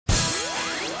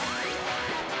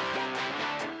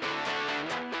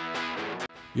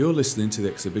You're listening to the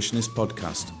Exhibitionist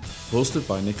podcast, hosted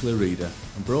by Nicola Reeder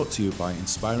and brought to you by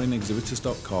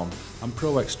inspiringexhibitors.com and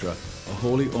Pro Extra, a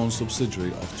wholly owned subsidiary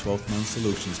of 12th Man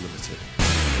Solutions Limited.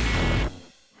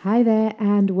 Hi there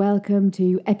and welcome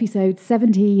to episode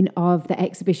 17 of the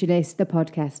Exhibitionist, the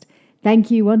podcast. Thank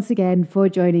you once again for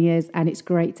joining us, and it's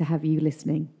great to have you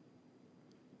listening.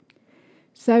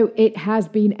 So it has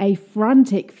been a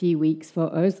frantic few weeks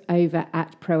for us over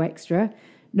at Pro Extra.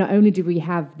 Not only did we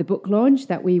have the book launch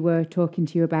that we were talking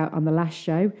to you about on the last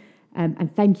show,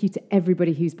 and thank you to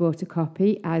everybody who's bought a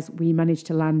copy, as we managed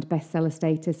to land bestseller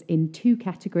status in 2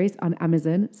 categories on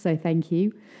Amazon, so thank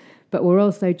you. But we're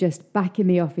also just back in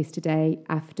the office today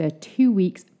after 2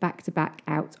 weeks back-to-back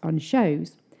out on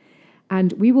shows.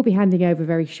 And we will be handing over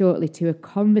very shortly to a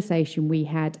conversation we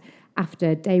had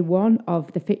after day 1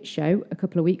 of the FIT show a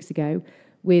couple of weeks ago,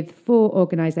 with 4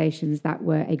 organisations that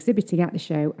were exhibiting at the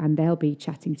show, and they'll be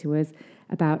chatting to us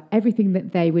about everything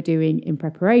that they were doing in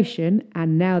preparation,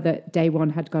 and now that day 1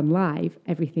 had gone live,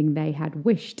 everything they had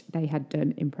wished they had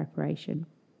done in preparation.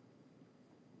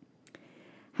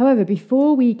 However,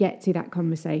 before we get to that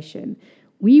conversation,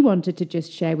 we wanted to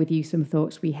just share with you some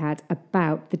thoughts we had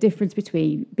about the difference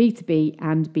between B2B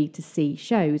and B2C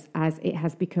shows, as it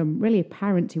has become really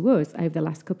apparent to us over the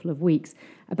last couple of weeks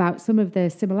about some of the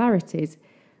similarities.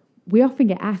 We often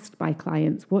get asked by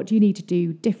clients, what do you need to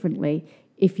do differently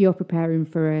if you're preparing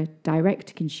for a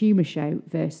direct-to-consumer show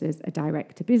versus a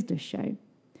direct-to-business show?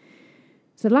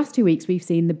 So the last 2 weeks, we've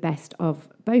seen the best of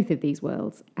both of these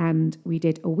worlds, and we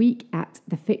did a week at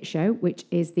the FIT show, which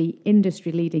is the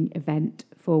industry-leading event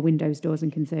for windows, doors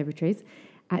and conservatories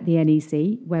at the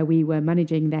NEC, where we were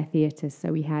managing their theatres.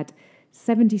 So we had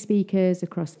 70 speakers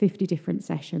across 50 different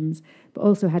sessions, but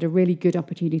also had a really good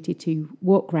opportunity to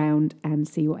walk around and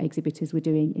see what exhibitors were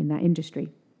doing in that industry.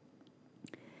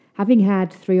 Having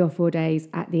had 3 or 4 days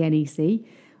at the NEC,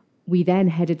 we then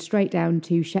headed straight down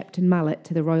to Shepton Mallet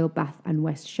to the Royal Bath and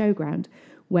West Showground,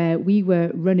 where we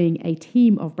were running a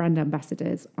team of brand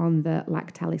ambassadors on the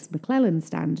Lactalis McClelland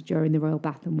stand during the Royal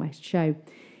Bath and West show.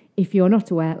 If you're not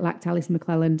aware, Lactalis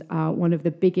McClelland are one of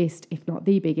the biggest, if not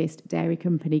the biggest, dairy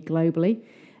company globally.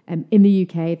 In the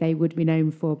UK, they would be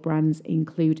known for brands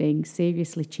including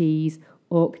Seriously Cheese,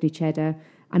 Orkney Cheddar,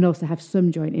 and also have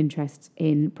some joint interests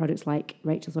in products like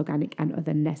Rachel's Organic and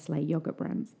other Nestle yogurt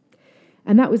brands.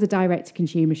 And that was a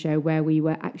direct-to-consumer show where we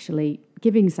were actually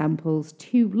giving samples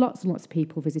to lots and lots of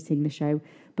people visiting the show,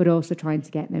 but also trying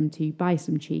to get them to buy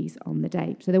some cheese on the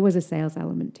day. So there was a sales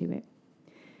element to it.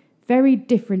 Very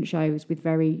different shows with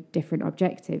very different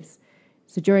objectives.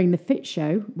 So during the FIT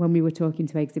show, when we were talking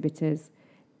to exhibitors,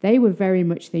 they were very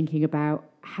much thinking about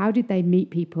how did they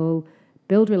meet people,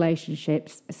 build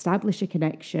relationships, establish a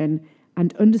connection,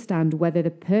 and understand whether the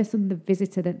person, the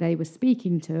visitor that they were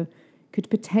speaking to, could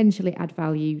potentially add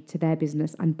value to their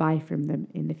business and buy from them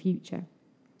in the future.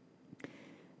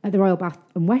 At the Royal Bath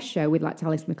and West show with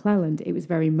Lactalis McClelland, it was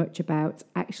very much about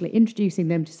actually introducing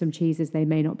them to some cheeses they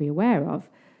may not be aware of,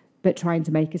 but trying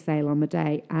to make a sale on the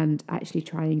day and actually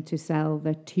trying to sell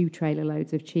the 2 trailer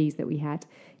loads of cheese that we had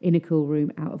in a cool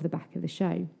room out of the back of the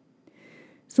show.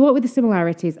 So what were the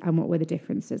similarities and what were the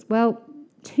differences? Well,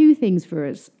 2 things for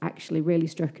us actually really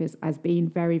struck us as being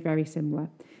very, very similar.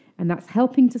 And that's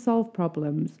helping to solve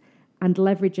problems and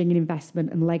leveraging an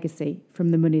investment and legacy from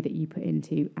the money that you put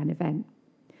into an event.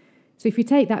 So if you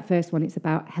take that first one, it's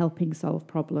about helping solve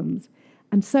problems.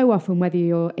 And so often, whether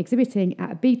you're exhibiting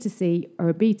at a B2C or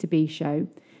a B2B show,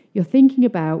 you're thinking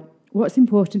about what's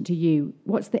important to you,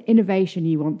 what's the innovation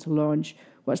you want to launch,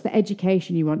 what's the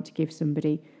education you want to give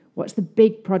somebody, what's the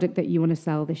big product that you want to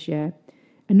sell this year,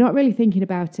 and not really thinking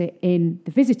about it in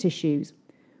the visitor's shoes.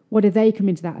 What do they come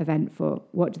into that event for?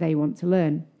 What do they want to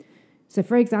learn? So,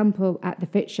 for example, at the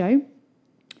FIT show,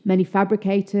 many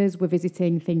fabricators were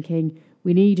visiting thinking,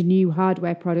 we need new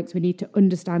hardware products, we need to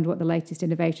understand what the latest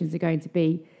innovations are going to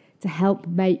be to help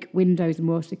make windows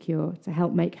more secure, to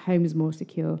help make homes more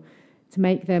secure, to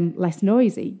make them less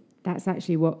noisy. That's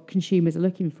actually what consumers are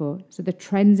looking for. So the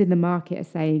trends in the market are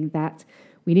saying that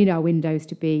we need our windows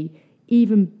to be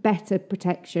even better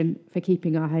protection for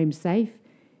keeping our homes safe,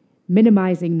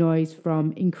 minimising noise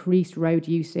from increased road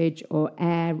usage or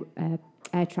air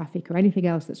traffic or anything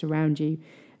else that's around you,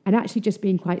 and actually just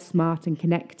being quite smart and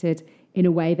connected in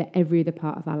a way that every other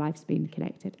part of our life's been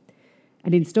connected.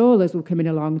 And installers were coming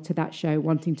along to that show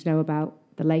wanting to know about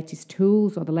the latest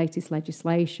tools or the latest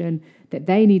legislation that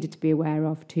they needed to be aware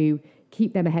of to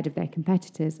keep them ahead of their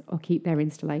competitors or keep their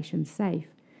installations safe.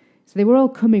 So they were all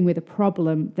coming with a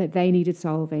problem that they needed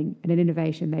solving and an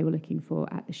innovation they were looking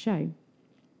for at the show.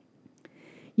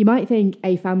 You might think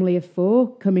a family of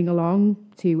 4 coming along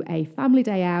to a family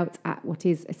day out at what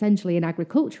is essentially an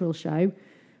agricultural show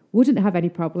wouldn't have any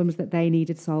problems that they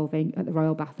needed solving at the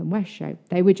Royal Bath and West show.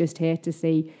 They were just here to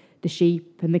see the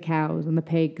sheep and the cows and the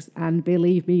pigs, and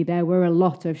believe me, there were a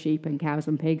lot of sheep and cows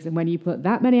and pigs, and when you put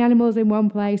that many animals in one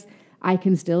place, I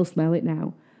can still smell it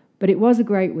now. But it was a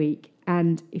great week,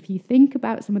 and if you think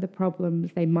about some of the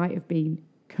problems they might have been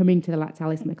coming to the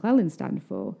Lactalis McClellan stand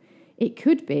for, it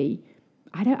could be,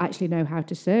 I don't actually know how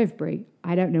to serve brie,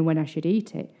 I don't know when I should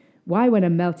eat it. Why, when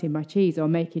I'm melting my cheese or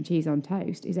making cheese on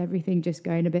toast, is everything just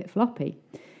going a bit floppy?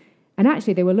 And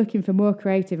actually, they were looking for more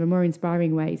creative and more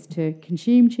inspiring ways to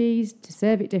consume cheese, to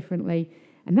serve it differently.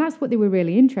 And that's what they were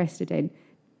really interested in.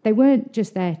 They weren't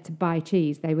just there to buy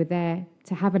cheese. They were there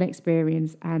to have an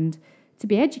experience and to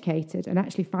be educated and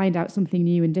actually find out something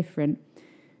new and different.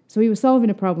 So we were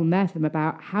solving a problem there for them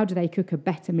about how do they cook a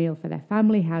better meal for their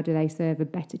family? How do they serve a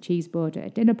better cheese board at a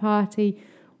dinner party?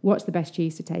 What's the best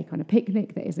cheese to take on a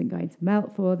picnic that isn't going to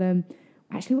melt for them?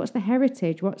 Actually, what's the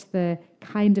heritage? What's the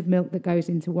kind of milk that goes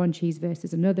into one cheese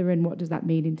versus another, and what does that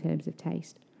mean in terms of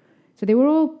taste? So they were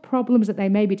all problems that they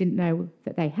maybe didn't know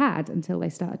that they had until they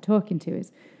started talking to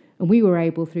us. And we were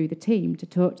able, through the team, to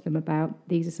talk to them about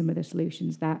these are some of the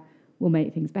solutions that will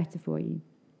make things better for you.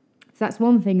 So that's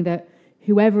one thing, that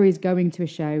whoever is going to a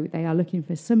show, they are looking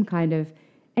for some kind of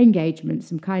engagement,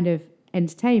 some kind of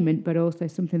entertainment, but also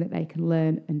something that they can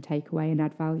learn and take away and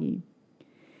add value.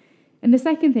 And the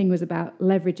second thing was about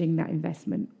leveraging that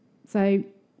investment. So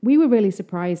we were really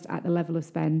surprised at the level of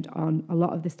spend on a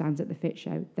lot of the stands at the Fit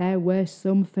Show. There were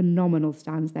some phenomenal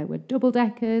stands. There were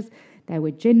double-deckers, there were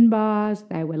gin bars,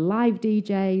 there were live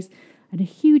DJs, and a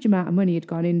huge amount of money had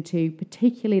gone into,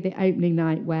 particularly the opening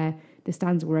night where the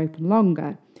stands were open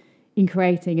longer, in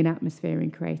creating an atmosphere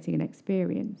and creating an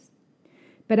experience.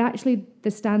 But actually,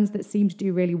 the stands that seemed to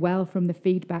do really well from the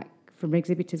feedback from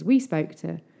exhibitors we spoke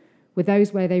to were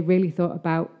those where they really thought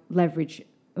about leveraging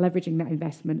that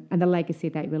investment and the legacy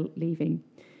they were leaving.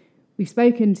 We've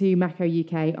spoken to Maco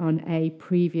UK on a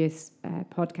previous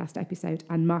podcast episode,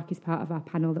 and Mark is part of our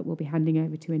panel that we'll be handing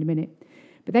over to in a minute.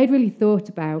 But they'd really thought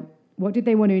about what did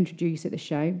they want to introduce at the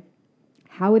show,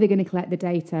 how are they going to collect the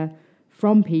data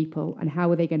from people, and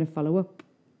how are they going to follow up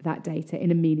that data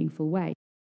in a meaningful way.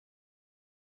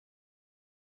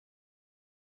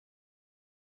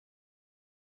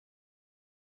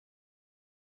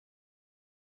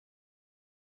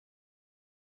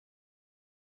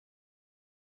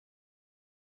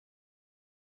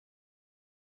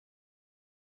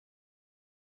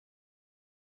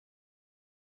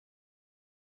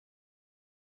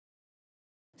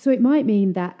 So it might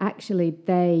mean that actually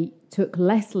they took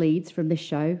less leads from this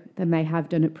show than they have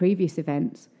done at previous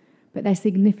events, but they're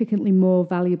significantly more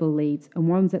valuable leads and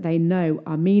ones that they know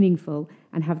are meaningful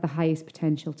and have the highest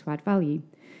potential to add value.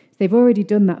 So they've already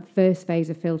done that first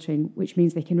phase of filtering, which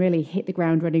means they can really hit the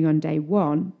ground running on day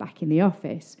one back in the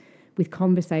office with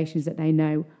conversations that they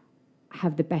know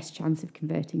have the best chance of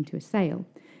converting to a sale.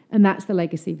 And that's the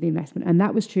legacy of the investment. And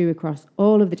that was true across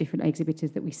all of the different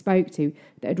exhibitors that we spoke to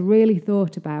that had really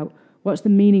thought about what's the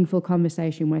meaningful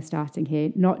conversation we're starting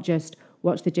here, not just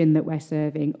what's the gin that we're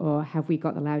serving or have we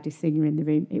got the loudest singer in the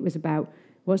room. It was about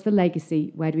what's the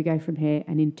legacy, where do we go from here?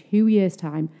 And in 2 years'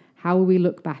 time, how will we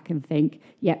look back and think,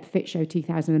 yep, Fit Show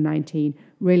 2019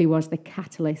 really was the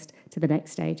catalyst to the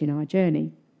next stage in our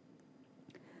journey.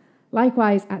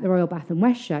 Likewise, at the Royal Bath and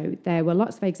West Show, there were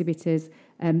lots of exhibitors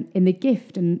in the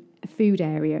gift and food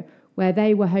area where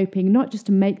they were hoping not just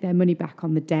to make their money back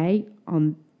on the day,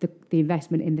 on the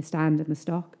investment in the stand and the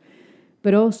stock,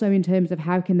 but also in terms of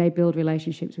how can they build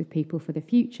relationships with people for the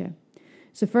future.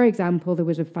 So, for example, there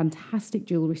was a fantastic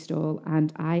jewellery stall,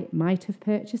 and I might have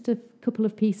purchased a couple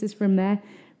of pieces from there.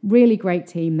 Really great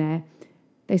team there.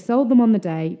 They sold them on the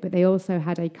day, but they also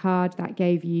had a card that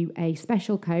gave you a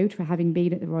special code for having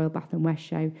been at the Royal Bath and West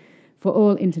Show for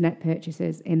all internet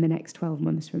purchases in the next 12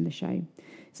 months from the show.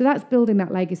 So that's building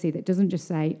that legacy that doesn't just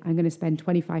say, I'm going to spend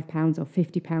 £25 or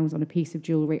 £50 on a piece of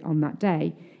jewellery on that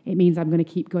day. It means I'm going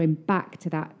to keep going back to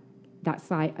that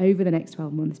site over the next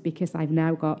 12 months because I've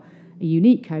now got a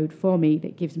unique code for me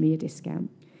that gives me a discount.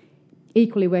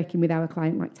 Equally, working with our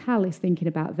client like Talis, thinking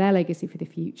about their legacy for the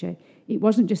future, it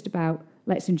wasn't just about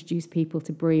let's introduce people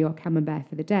to brie or camembert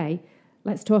for the day.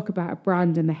 Let's talk about a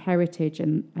brand and the heritage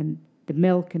and the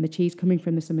milk and the cheese coming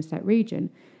from the Somerset region,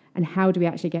 and how do we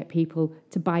actually get people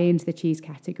to buy into the cheese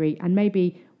category and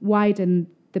maybe widen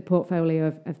the portfolio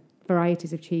of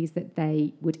varieties of cheese that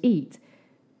they would eat,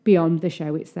 beyond the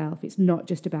show itself. It's not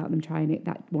just about them trying it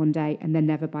that one day and then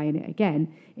never buying it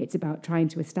again. It's about trying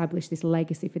to establish this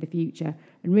legacy for the future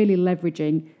and really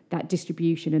leveraging that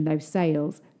distribution and those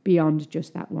sales beyond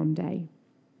just that one day.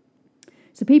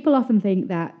 So people often think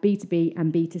that B2B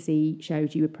and B2C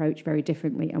shows you approach very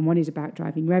differently, and one is about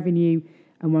driving revenue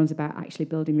and one's about actually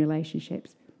building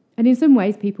relationships. And in some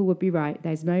ways, people would be right.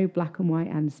 There's no black and white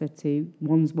answer to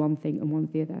one's one thing and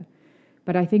one's the other.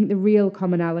 But I think the real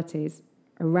commonalities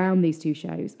around these two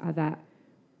shows are that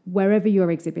wherever you're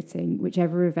exhibiting,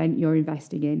 whichever event you're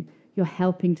investing in, you're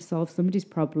helping to solve somebody's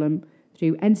problem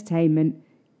through entertainment,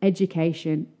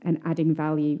 education, and adding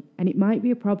value. And it might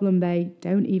be a problem they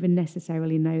don't even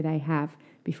necessarily know they have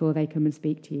before they come and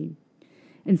speak to you.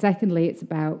 And secondly, it's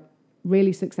about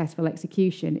really successful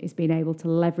execution, is being able to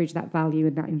leverage that value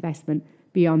and that investment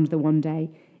beyond the one day.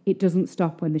 It doesn't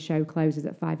stop when the show closes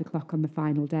at 5 o'clock on the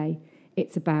final day.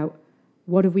 It's about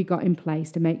what have we got in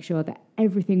place to make sure that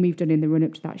everything we've done in the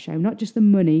run-up to that show, not just the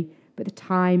money, but the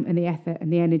time and the effort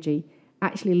and the energy,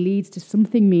 actually leads to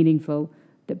something meaningful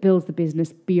that builds the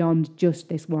business beyond just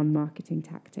this one marketing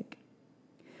tactic.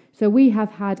 So we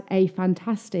have had a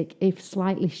fantastic, if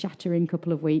slightly shattering,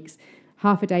 couple of weeks,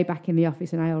 half a day back in the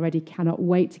office, and I already cannot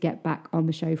wait to get back on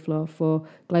the show floor for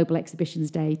Global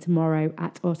Exhibitions Day tomorrow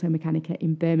at Automechanica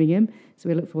in Birmingham. So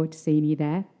we look forward to seeing you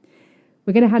there.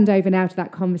 We're going to hand over now to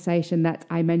that conversation that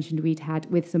I mentioned we'd had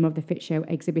with some of the Fit Show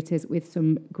exhibitors, with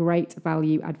some great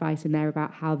value advice in there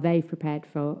about how they've prepared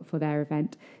for their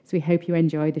event. So we hope you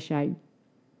enjoy the show.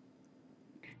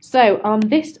 So on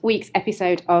this week's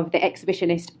episode of the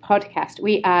Exhibitionist podcast,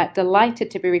 we are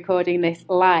delighted to be recording this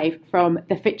live from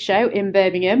the Fit Show in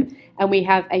Birmingham, and we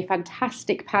have a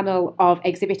fantastic panel of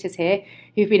exhibitors here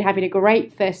who've been having a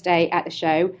great first day at the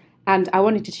show, and I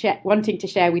wanting to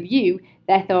share with you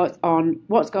their thoughts on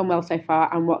what's gone well so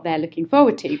far and what they're looking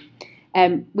forward to.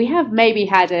 We have maybe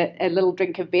had a little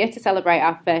drink of beer to celebrate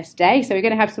our first day, so we're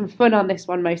going to have some fun on this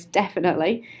one most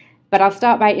definitely. But I'll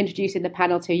start by introducing the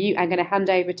panel to you. I'm going to hand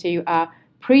over to our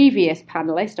previous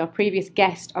panellist, our previous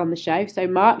guest on the show. So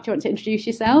Mark, do you want to introduce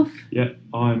yourself? Yeah,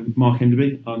 I'm Mark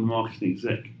Enderby. I'm the marketing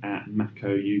exec at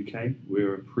Maco UK.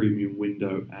 We're a premium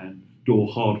window and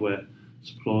door hardware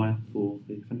supplier for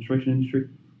the fenestration industry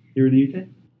here in the UK.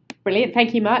 Brilliant,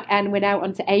 thank you, Mark. And we're now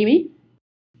on to Amy.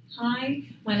 Hi,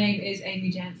 my name is Amy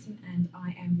Jansen, and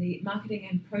I am the marketing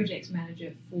and projects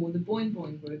manager for the Boing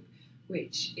Boing Group,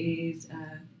 which is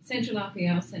Central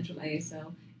RPL, Central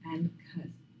ASL, and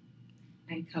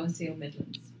Colour Seal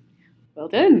Midlands. Well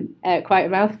done. Quite a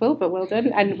mouthful, but well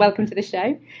done. And welcome to the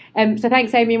show. So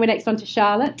thanks, Amy. We're next on to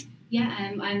Charlotte. Yeah,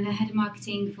 I'm the head of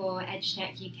marketing for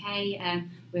Edgetech UK,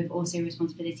 with also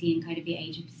responsibility in kind of the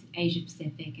Asia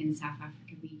Pacific and South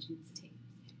Africa regions too.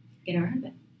 Get around a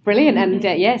bit. Brilliant, and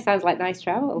yeah, sounds like nice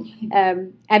travel.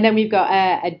 And then we've got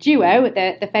a duo,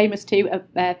 the famous two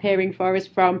appearing for us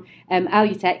from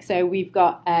Alutech. So we've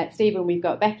got Steve and we've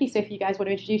got Becky. So if you guys want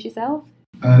to introduce yourselves.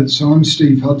 So I'm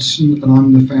Steve Hudson, and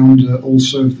I'm the founder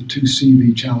also of the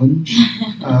 2CV Challenge,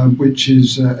 which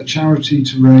is a charity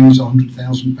to raise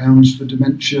 £100,000 for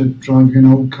dementia driving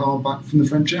an old car back from the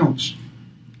French Alps.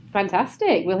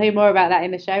 Fantastic. We'll hear more about that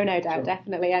in the show, no doubt, sure.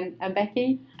 Definitely. And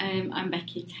Becky? I'm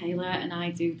Becky Taylor, and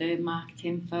I do the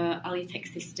marketing for Alutech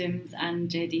Systems and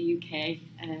JD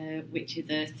UK, which is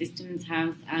a systems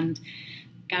house and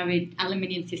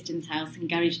aluminium systems house and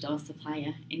garage door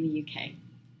supplier in the UK.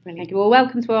 Brilliant. Well,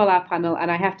 welcome to all our panel. And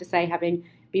I have to say, having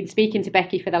been speaking to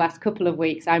Becky for the last couple of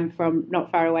weeks, I'm from not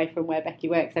far away from where Becky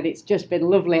works, and it's just been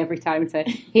lovely every time to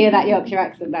hear that Yorkshire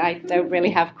accent that I don't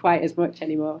really have quite as much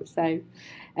anymore. So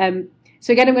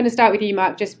again, I'm going to start with you,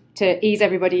 Mark, just to ease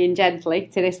everybody in gently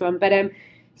to this one. But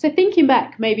so thinking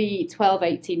back maybe 12,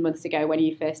 18 months ago when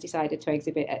you first decided to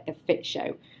exhibit at the Fit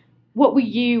Show, what were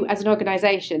you as an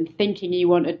organisation thinking you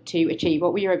wanted to achieve?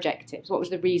 What were your objectives? What was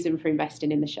the reason for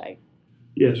investing in the show?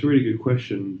 Yeah, it's a really good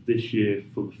question. This year,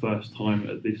 for the first time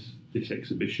at this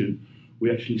exhibition, we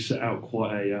actually set out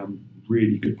quite a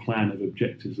really good plan of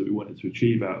objectives that we wanted to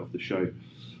achieve out of the show.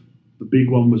 The big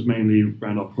one was mainly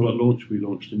around our product launch. We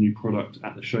launched a new product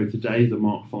at the show today, the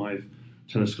Mark V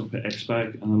telescopic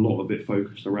X-Bag, and a lot of it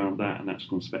focused around that, and that's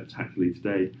gone spectacularly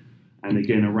today. And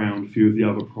again, around a few of the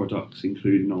other products,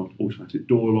 including our automatic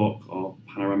door lock, our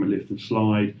panoramic lift and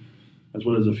slide, as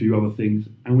well as a few other things.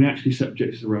 And we actually set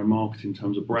objectives around marketing in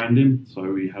terms of branding. So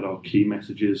we had our key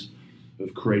messages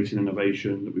of creating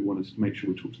innovation that we wanted to make sure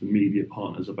we talked to the media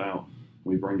partners about.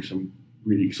 We bring some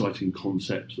really exciting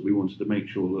concepts that we wanted to make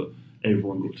sure that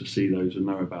everyone got to see those and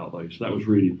know about those. So that was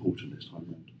really important this time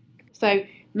around. So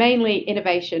mainly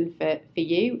innovation for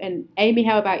you. And Amy,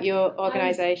 how about your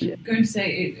organisation? I'm going to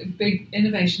say big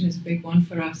innovation is a big one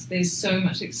for us. There's so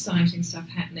much exciting stuff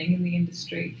happening in the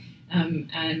industry,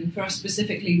 and for us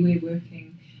specifically, we're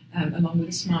working along with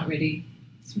the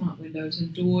Smart windows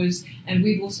and doors, and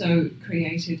we've also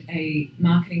created a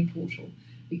marketing portal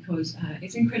because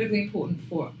it's incredibly important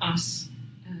for us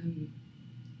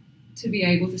to be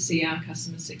able to see our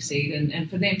customers succeed, and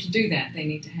for them to do that, they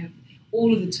need to have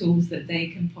all of the tools that they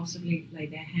can possibly lay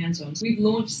their hands on. So we've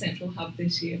launched Central Hub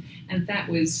this year, and that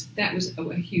was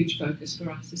a huge focus for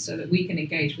us, is so that we can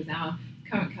engage with our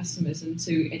current customers and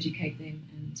to educate them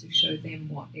and to show them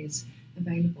what is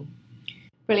available.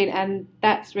 Brilliant, and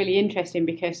that's really interesting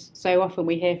because so often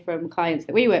we hear from clients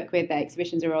that we work with that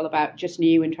exhibitions are all about just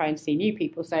new and trying to see new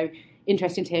people. So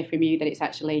interesting to hear from you that it's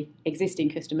actually existing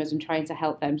customers and trying to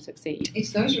help them succeed.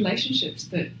 It's those relationships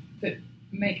that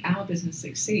make our business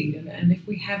succeed, and if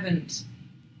we haven't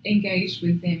engaged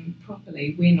with them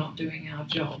properly, we're not doing our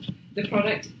job. The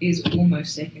product is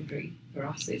almost secondary for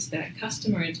us. It's that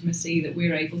customer intimacy that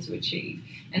we're able to achieve,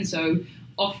 and so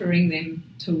offering them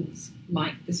tools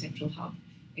like the Central Hub,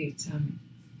 it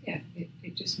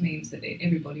just means that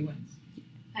everybody wins.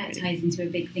 That ties into a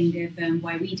big thing of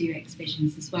why we do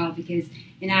exhibitions as well, because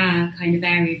in our kind of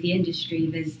area of the industry,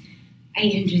 there's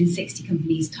 860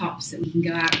 companies tops that we can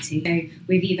go out to. So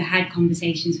we've either had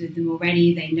conversations with them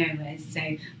already, they know us.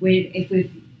 So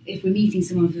if we're meeting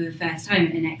someone for the first time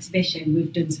at an exhibition,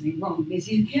 we've done something wrong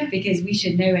because we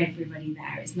should know everybody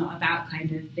there. It's not about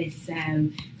kind of this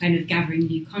kind of gathering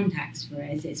new contacts for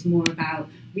us. It's more about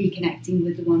reconnecting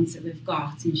with the ones that we've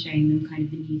got and showing them kind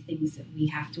of the new things that we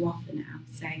have to offer now.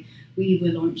 So we were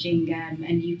launching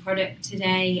a new product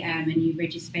today, a new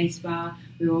rigid spacebar.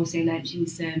 We were also launching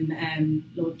some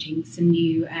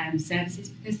new services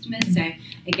for customers. So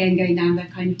again, going down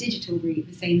that kind of digital route,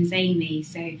 the same as Amy.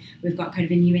 So we've got kind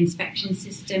of a new inspection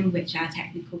system which our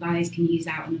technical guys can use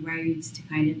out on the roads to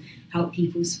kind of help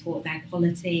people support their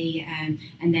quality, and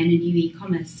then a new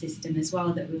e-commerce system as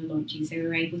well that we were launching. So we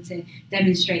were able to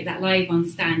demonstrate that live on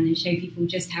stand and show people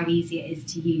just how easy it is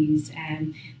to use,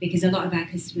 because a lot of our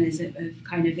customers have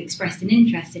kind of expressed an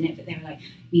interest in it, but they were like,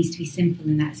 it needs to be simple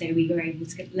and that. So we were able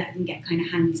to let them get kind of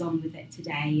hands-on with it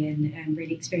today and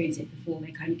really experience it before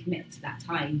they kind of commit to that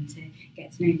time to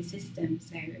get to know the system.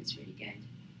 So it's really good.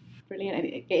 Brilliant.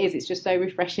 It is. It's just so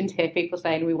refreshing to hear people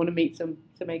saying we want to meet some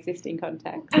existing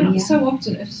contacts. And so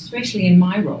often, especially in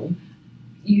my role,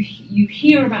 you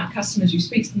hear about customers, you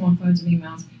speak to them on phones and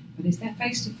emails, but it's that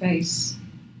face-to-face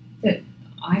that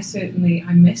I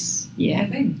miss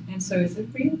having. And so it's a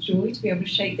real joy to be able to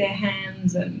shake their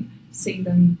hands and see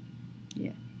them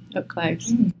up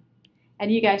close.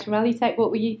 And you guys from Alutech, what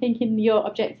were you thinking your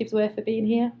objectives were for being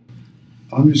here?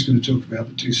 I'm just going to talk about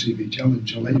the 2CV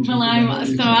challenge. I'm from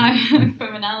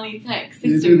an Alutech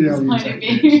systems point of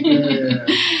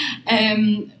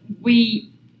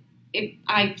view.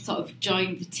 I sort of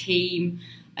joined the team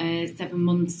 7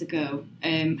 months ago,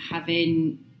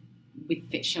 having with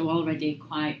Fit Show already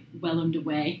quite well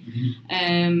underway.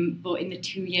 But in the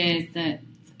 2 years that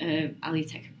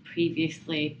Alutech had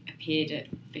previously appeared at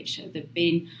Fit Show, there'd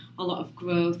been a lot of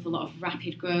growth, a lot of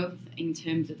rapid growth in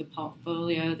terms of the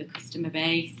portfolio, the customer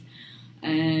base,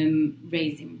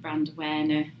 raising brand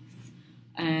awareness.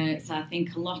 So I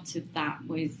think a lot about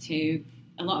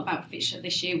Fit Show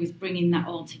this year was bringing that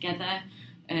all together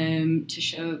to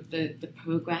show the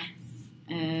progress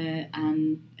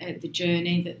and the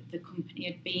journey that the company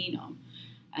had been on.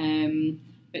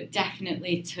 But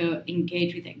definitely to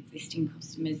engage with existing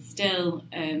customers. Still,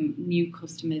 new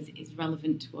customers is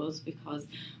relevant to us because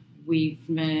we've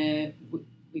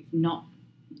not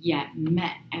yet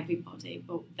met everybody,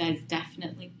 but there's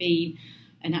definitely been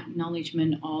an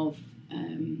acknowledgement of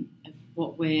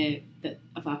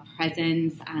our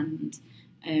presence and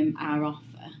our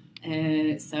offer.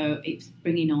 So it's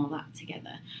bringing all that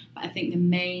together. But I think the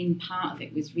main part of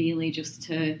it was really just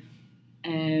to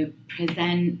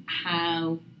present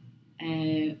how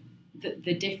the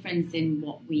difference in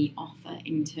what we offer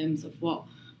in terms of what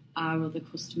our other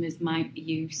customers might be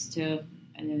used to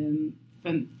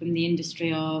from the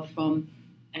industry or from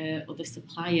other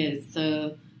suppliers.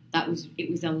 So it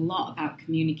was a lot about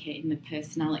communicating the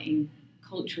personality and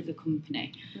culture of the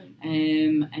company,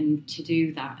 and to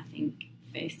do that, I think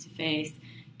face to face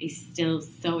is still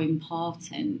so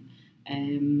important.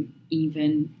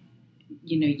 Even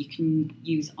you can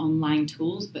use online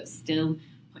tools, but still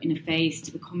putting a face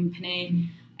to the company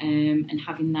and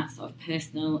having that sort of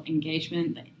personal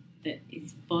engagement that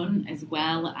is fun, as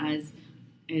well as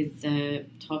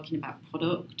talking about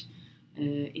product,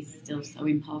 is still so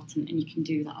important, and you can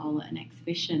do that all at an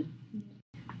exhibition.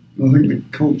 I think the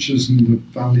cultures and the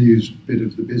values bit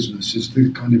of the business is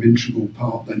the kind of integral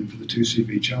part then for the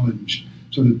 2CV challenge.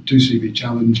 So the 2CV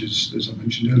challenge is, as I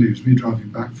mentioned earlier, is me driving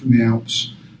back from the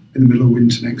Alps in the middle of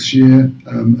winter next year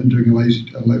and doing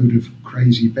a load of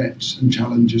crazy bets and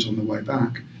challenges on the way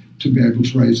back to be able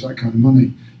to raise that kind of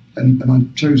money. And I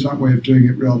chose that way of doing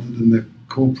it rather than the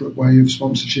corporate way of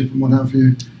sponsorship and what have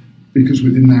you, because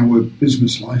within our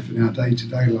business life and our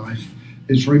day-to-day life,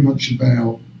 it's very much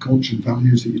about culture and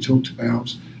values that you talked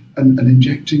about and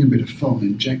injecting a bit of fun,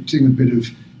 injecting a bit of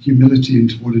humility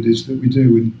into what it is that we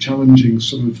do and challenging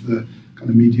some of the kind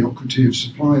of mediocrity of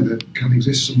supply that can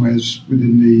exist somewhere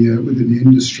within the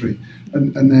industry.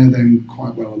 And they're then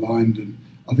quite well aligned. And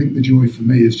I think the joy for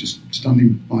me is just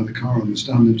standing by the car on the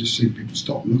stand and just seeing people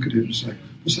stop and look at it and say,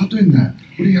 what's that doing there?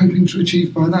 What are you hoping to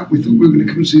achieve by that? We thought we were going to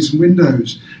come and see some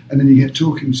windows. And then you get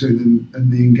talking to them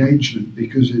and the engagement,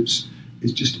 because it's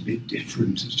just a bit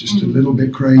different. It's just a little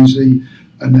bit crazy.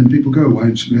 And then people go away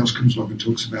and somebody else comes along and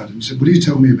talks about it and says, well, do you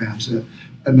tell me about it?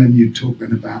 And then you talk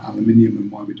then about aluminium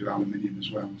and why we do aluminium as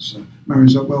well. So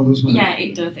marries up well, doesn't it? Yeah,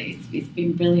 it does. It's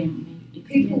been brilliant.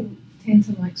 People tend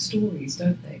to like stories,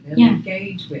 don't they? They'll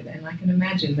engage with it. And I can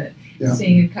imagine that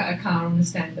seeing a car on the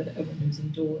stand at a windows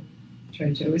and door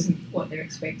trade show isn't what they're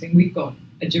expecting. We've got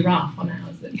a giraffe on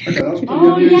ours. Okay, that's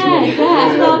oh,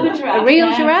 I saw the giraffe. A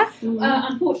real giraffe?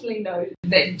 Unfortunately, no.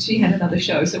 She had another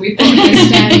show, so we've got her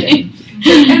standing.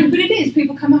 But it is.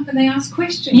 People come up and they ask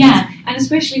questions. Yeah. And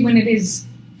especially when it is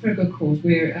for a good cause.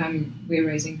 We're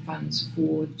raising funds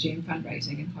for gym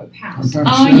fundraising in Hope House.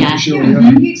 Oh, yeah. Sure,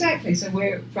 Exactly. So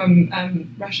we're from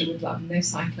Russia with Love, and they're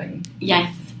cycling.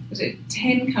 Yes. Was it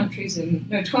 12 countries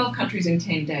in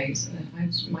 10 days?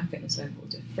 My fitness level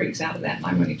just freaks out at that, and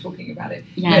I'm only talking about it.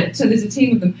 Yeah. So there's a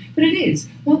team of them. But it is,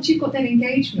 once you've got that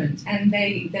engagement and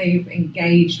they've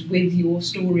engaged with your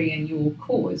story and your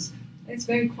cause, it's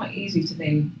quite easy to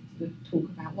then talk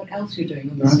about what else you're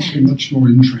doing on the They're stand. actually much more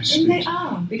interested. And they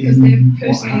are, because they're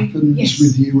personally... what happens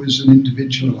with you as an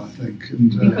individual, I think.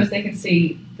 And, because they can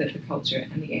see that the culture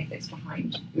and the ethics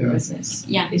behind the business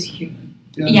is human.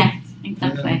 Yes,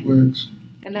 exactly. Yeah, it works.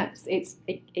 And it's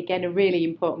again a really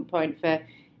important point for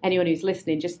anyone who's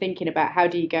listening, just thinking about how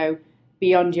do you go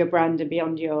beyond your brand and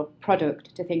beyond your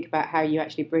product to think about how you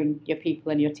actually bring your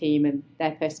people and your team and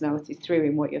their personalities through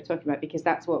in what you're talking about, because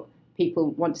that's what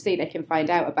people want to see. They can find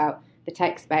out about the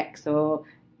tech specs or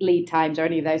lead times or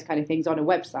any of those kind of things on a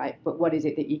website, but what is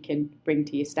it that you can bring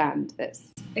to your stand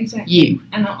that's you?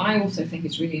 And I also think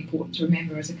it's really important to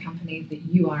remember as a company that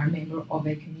you are a member of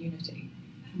a community,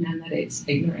 and that it's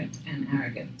ignorant and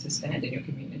arrogant to stand in your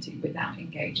community without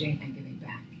engaging and giving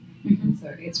back. And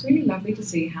so it's really lovely to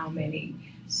see how many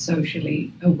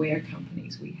socially aware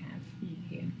companies we have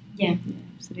here. Yeah,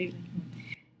 absolutely.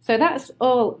 So that's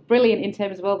all brilliant in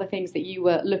terms of all the things that you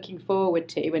were looking forward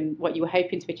to and what you were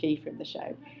hoping to achieve from the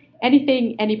show.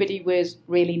 Anything anybody was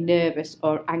really nervous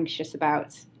or anxious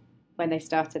about when they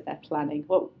started their planning?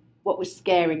 What was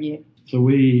scaring you? So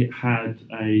we had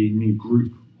a new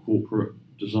group corporate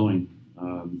design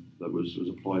that was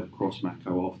applied across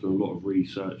Maco after a lot of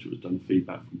research. It was done,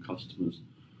 feedback from customers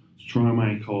to try and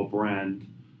make our brand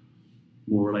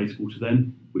more relatable to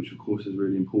them, which of course is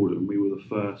really important. And we were the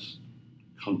first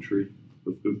country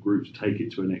of groups to take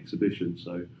it to an exhibition,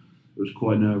 so it was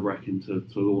quite nerve-wracking to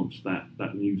launch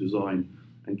that new design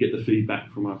and get the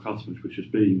feedback from our customers, which has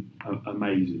been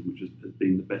amazing, which has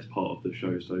been the best part of the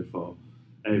show so far.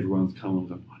 Everyone's come on and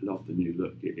gone, I love the new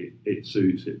look, it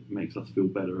suits, it makes us feel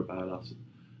better about us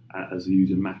as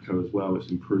using Maco as well.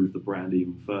 It's improved the brand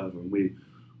even further, and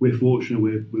we're fortunate,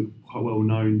 we're quite well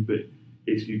known, but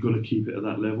you've got to keep it at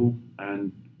that level,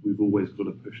 and we've always got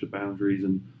to push the boundaries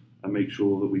and make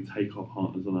sure that we take our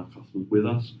partners and our customers with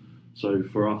us. So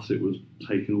for us, it was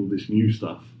taking all this new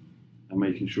stuff and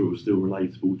making sure it was still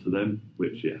relatable to them,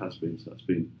 which it has been. So that's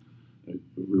been a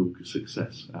real good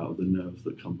success out of the nerves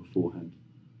that come beforehand.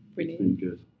 Brilliant. It's been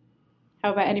good.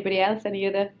 How about anybody else? Any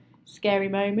other scary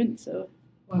moments? Or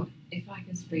well, if I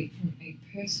can speak from a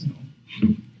personal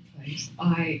place,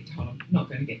 I'm not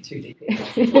going to get too deep here.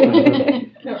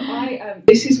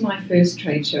 This is my first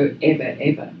trade show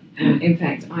ever. In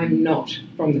fact, I'm not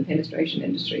from the fenestration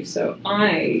industry, so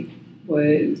my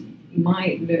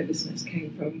nervousness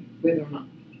came from whether or not,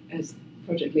 as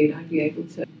project lead, I'd be able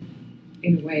to,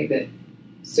 in a way that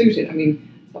suited. I mean,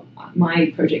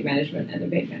 my project management and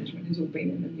event management has all been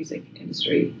in the music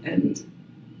industry and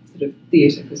sort of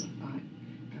theatre, because I'm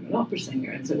an opera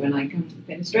singer, and so when I come to the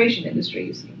fenestration industry,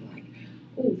 you're sort of like,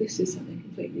 oh, this is something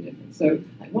completely different. So,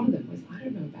 like, one of them was, I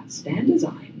don't know about stand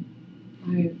design.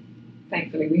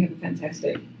 Thankfully, we have a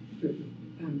fantastic group,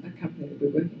 a company that we're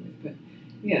working with,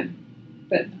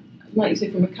 but like you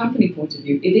said, from a company point of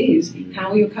view, it is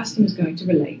how are your customers going to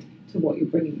relate to what you're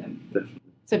bringing them. Definitely.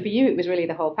 So for you, it was really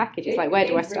the whole package. It's like, where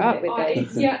do I start with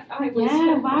this? Yeah, I was.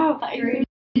 Yeah, wow, that is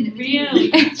a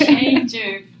real change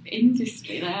of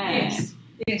industry there.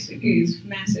 Yes, it is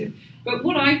massive. But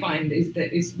what I find is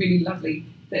that it's really lovely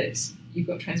that you've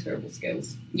got transferable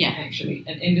skills. Yeah. Actually,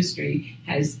 an industry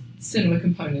has similar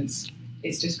components.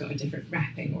 It's just got a different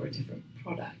wrapping or a different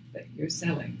product that you're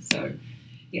selling. So,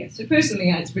 yeah. So personally,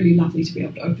 it's really lovely to be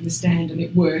able to open the stand and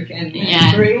it work and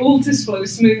for it all to flow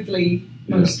smoothly,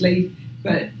 mostly.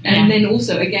 But and then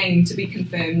also again to be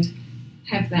confirmed,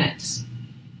 have that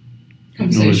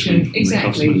conversation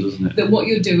exactly that what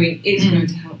you're doing is going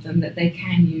to help them, that they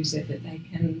can use it, that they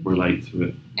can relate to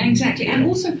it exactly, and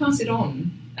also pass it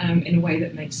on in a way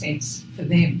that makes sense for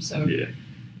them. So yeah.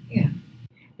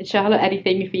 And Charlotte,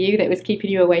 anything for you that was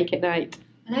keeping you awake at night?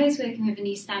 And I was working with a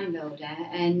new stand builder,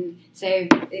 and so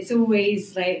it's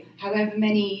always like however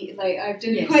many, like I've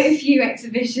done quite a few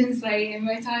exhibitions like in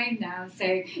my time now, so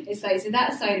it's like, so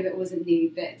that side of it wasn't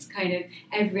new, but it's kind of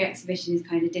every exhibition is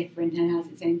kind of different and has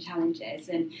its own challenges,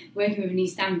 and working with a new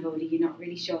stand builder, you're not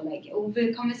really sure, like all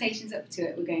the conversations up to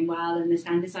it were going well and the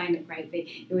stand design looked great, but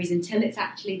always until it's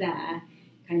actually there,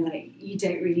 kind of like you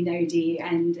don't really know, do you?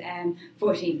 And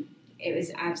fortunately, it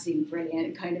was absolutely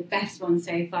brilliant, kind of best one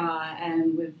so far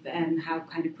with how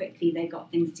kind of quickly they got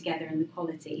things together and the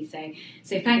quality.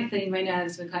 So thankfully my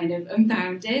nerves were kind of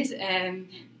unbounded.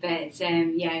 But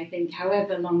I think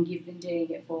however long you've been doing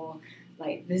it for,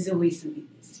 like there's always something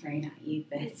that's thrown at you.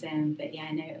 But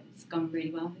yeah, no, it's gone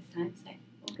really well this time. So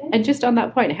all good. And just on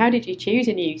that point, how did you choose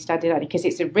a new stand designer? Because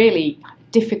it's a really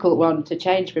difficult one to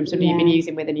change from something you've been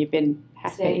using with and you've been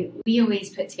happy. So we always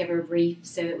put together a brief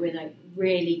so that we're like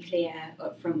really clear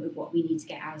up front with what we need to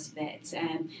get out of it.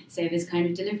 So there's kind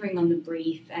of delivering on the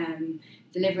brief,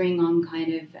 delivering on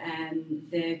kind of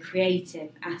the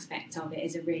creative aspect of it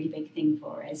is a really big thing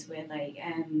for us. We're like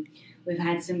we've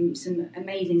had some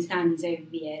amazing stands over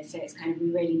the years, so it's kind of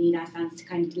we really need our stands to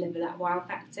kind of deliver that wow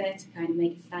factor to kind of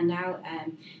make it stand out.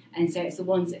 And so it's the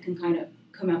ones that can kind of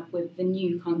come up with the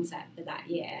new concept for that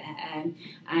year,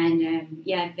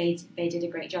 they did a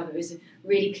great job. It was a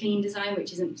really clean design,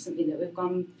 which isn't something that we've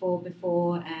gone for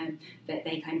before, but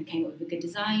they kind of came up with a good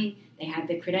design. They had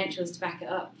the credentials to back it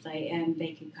up, like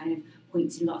they could kind of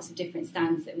point to lots of different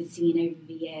stands that we've seen over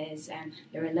the years.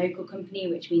 They're a local company,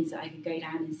 which means that I could go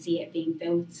down and see it being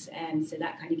built, so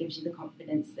that kind of gives you the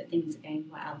confidence that things are going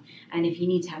well. And if you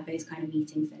need to have those kind of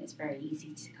meetings, then it's very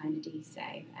easy to kind of do so.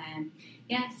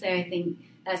 So I think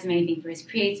that's the main thing for us: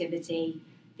 creativity,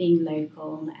 being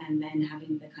local, and then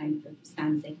having the kind of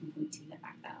stands they can point to that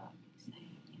back that up. So,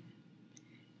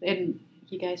 yeah. And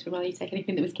you guys from Alutech,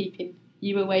 anything that was keeping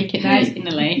you awake at night?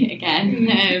 Personally, again,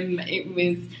 it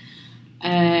was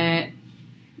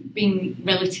being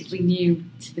relatively new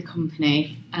to the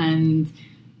company and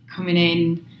coming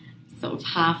in sort of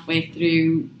halfway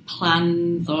through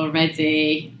plans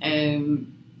already.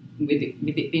 With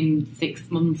it being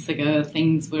 6 months ago,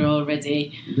 things were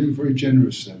already You're being very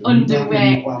generous there.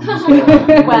 underway. Well,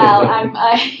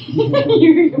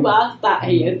 you are sat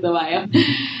here, so I am.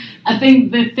 I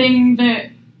think the thing that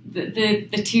the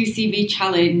 2CV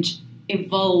challenge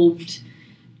evolved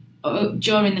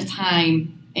during the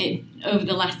time over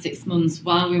the last 6 months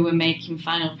while we were making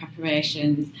final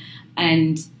preparations,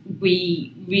 and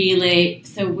we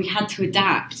had to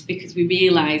adapt because we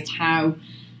realised how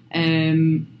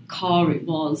core it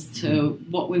was to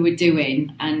what we were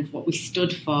doing and what we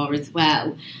stood for as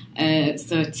well.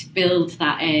 So to build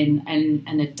that in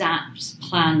and adapt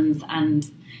plans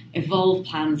and evolve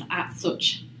plans at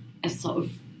such a sort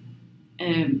of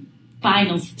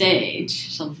final stage,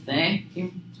 shall I say.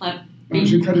 It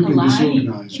was incredibly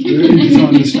disorganised. We only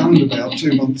designed the stand about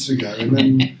 2 months ago, and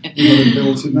then we got it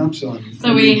built in that time.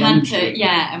 So we had to,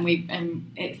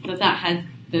 so that has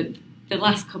the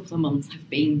last couple of months have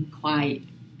been quite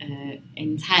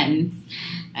intense,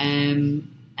 and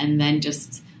then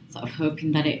just sort of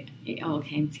hoping that it all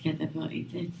came together, but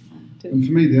it did. So. And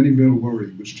for me, the only real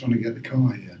worry was trying to get the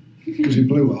car here because it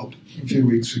blew up a few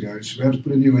weeks ago, so we had to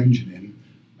put a new engine in,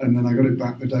 and then I got it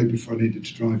back the day before I needed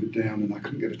to drive it down, and I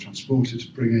couldn't get a transporter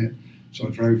to bring it, so I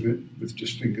drove it with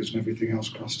just fingers and everything else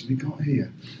crossed, and it got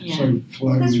here. Yeah. So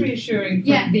flown. That's reassuring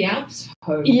from the Alps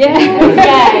home.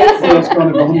 Yeah. So it's kind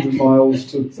of 100 miles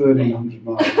to 1,300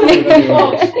 miles.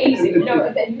 Oh, easy.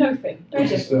 Nothing. How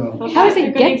does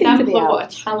it get into the what a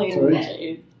Alps? challenge it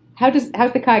is.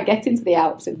 How's the car get into the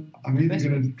Alps? I'm either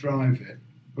going to drive it,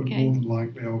 but more than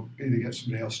likely I'll either get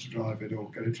somebody else to drive it or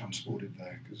get it transported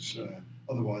there, because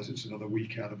otherwise it's another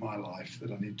week out of my life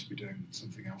that I need to be doing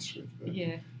something else with. But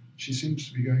she seems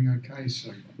to be going okay.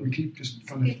 So we keep just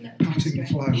kind of patting the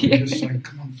flow and just saying,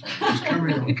 come on, just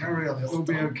carry on, it'll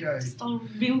be okay. Start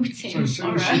rooting. So as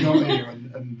soon as she got here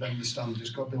and then the stand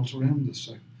just got built around us,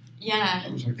 so yeah,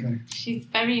 that was okay. She's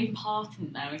very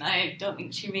important now, and I don't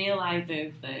think she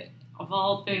realises that of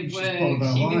all the She's work, part of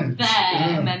our she was lives. there,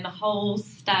 Yeah. and then the whole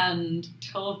stand,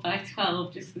 12 by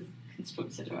 12, just was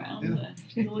constructed around her.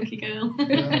 She's a lucky girl.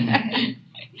 Yeah.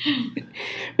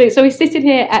 Right, so we're sitting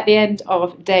here at the end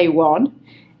of day one,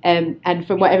 and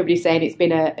from what everybody's saying, it's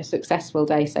been a successful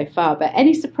day so far. But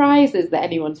any surprises that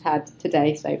anyone's had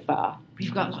today so far?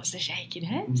 We've got lots of shaking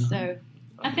heads, so...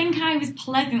 I think I was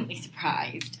pleasantly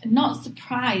surprised. Not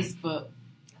surprised, but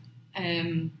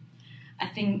I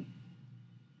think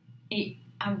I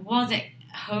was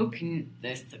hoping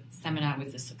the seminar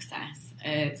was a success.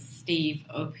 Steve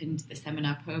opened the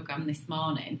seminar programme this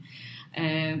morning,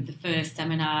 the first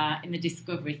seminar in the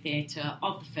Discovery Theatre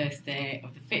of the first day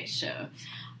of the FIT show.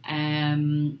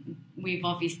 We've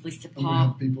obviously supported... And we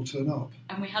had people turn up.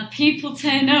 And we had people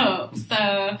turn up,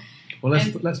 so... Well,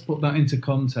 let's put that into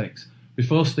context.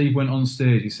 Before Steve went on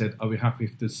stage, he said, "Are we happy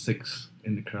if there's 6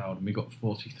 in the crowd?" And we got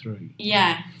 43.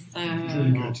 Yeah, so It's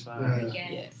really good.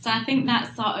 yeah. So I think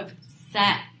that sort of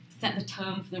set the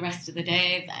tone for the rest of the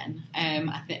day. Then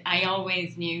I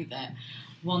always knew that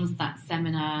once that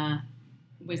seminar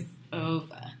was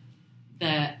over,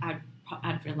 that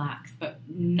I'd relax, but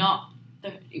not.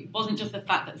 It wasn't just the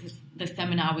fact that the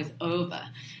seminar was over.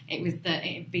 It was that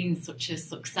it had been such a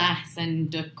success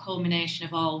and a culmination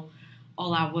of all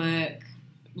our work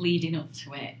leading up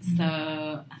to it. So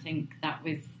I think that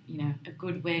was, a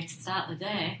good way to start the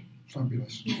day.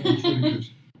 Fabulous. Yeah, it's really good.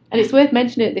 And it's worth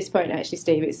mentioning at this point, actually,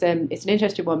 Steve, it's an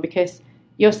interesting one because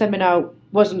your seminar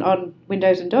wasn't on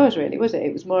windows and doors, really, was it?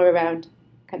 It was more around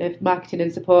kind of marketing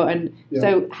and support. And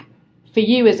so for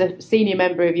you as a senior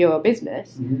member of your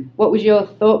business, what was your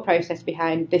thought process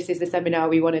behind this is the seminar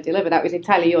we want to deliver? That was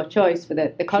entirely your choice for the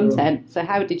content. Sure. So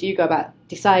how did you go about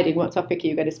deciding what topic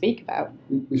you were going to speak about?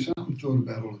 We sat and thought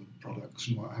about all of the products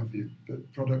and what have you,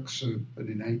 but products are an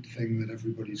innate thing that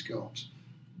everybody's got.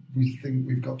 We think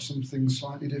we've got something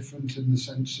slightly different in the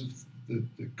sense of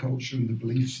the culture and the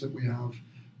beliefs that we have,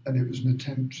 and it was an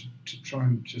attempt to try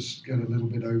and just get a little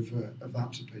bit over of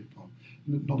that to people.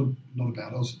 Not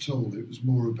about us at all. It was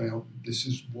more about this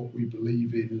is what we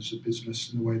believe in as a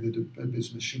business and the way that a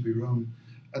business should be run.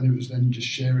 And it was then just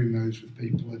sharing those with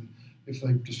people. And if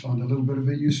they just find a little bit of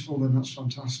it useful, then that's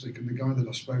fantastic. And the guy that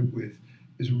I spoke with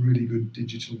is a really good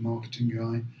digital marketing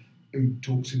guy who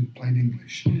talks in plain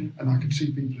English. And I could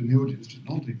see people in the audience just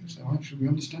nodding and saying, actually, we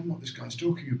understand what this guy's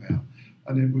talking about.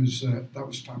 And it was that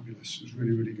was fabulous. It was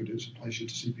really, really good. It was a pleasure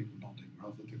to see people nodding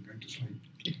rather than going to sleep.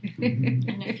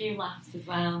 And a few laughs as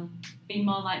well. Be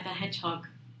more like the hedgehog.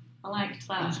 I liked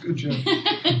that. That's good, yeah.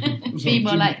 Be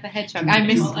more like the hedgehog. I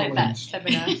missed that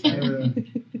seminar.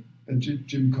 And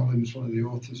Jim Collins, one of the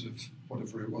authors of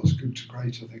whatever it was, Good to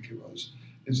Great, I think it was,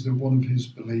 is that one of his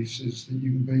beliefs is that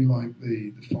you can be like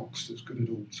the fox that's good at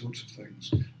all sorts of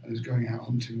things and is going out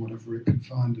hunting whatever it can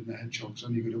find, and the hedgehog's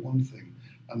only good at one thing,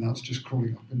 and that's just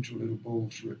crawling up into a little ball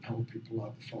to repel people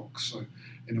like the fox. So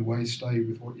in a way, stay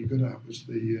with what you're good at was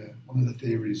the one of the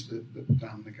theories that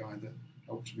Dan, the guy that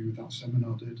helped me with that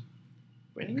seminar, did.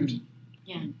 Brilliant. Good.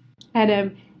 Yeah.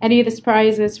 And any other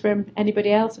surprises from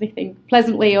anybody else? Anything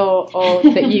pleasantly or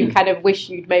that you kind of wish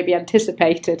you'd maybe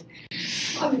anticipated?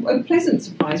 A pleasant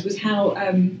surprise was how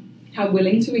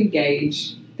willing to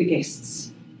engage the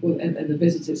guests and the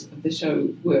visitors of the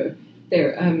show were.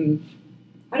 There,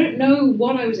 I don't know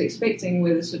what I was expecting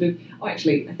with a sort of... Oh,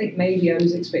 actually, I think maybe I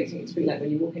was expecting it to be like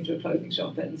when you walk into a clothing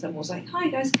shop and someone was like, "Hi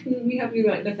guys, can we help you?"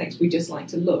 Like, "No thanks, we just like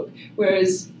to look."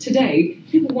 Whereas today,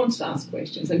 people wanted to ask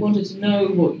questions. They wanted to know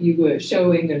what you were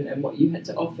showing and what you had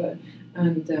to offer.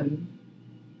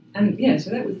 And yeah, so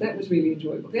that was really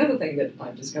enjoyable. The other thing that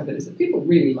I've discovered is that people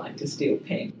really like to steal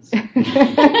pens.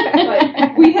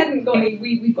 Like,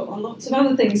 we've got lots of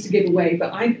other things to give away,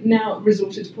 but I've now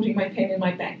resorted to putting my pen in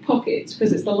my back pocket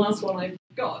because it's the last one I've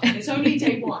got, and it's only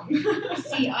day one.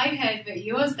 See, I heard that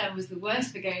yours then was the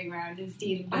worst for going around and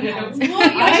stealing I don't pens. know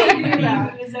what you're talking It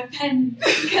about. was a pen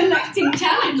collecting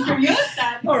challenge from your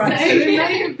stand. All right, so So- it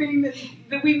may have been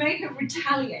that we may have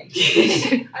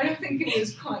retaliated. I don't think it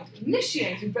was quite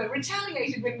initiated, but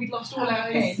retaliated when we'd lost all our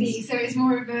I pens. see. So it's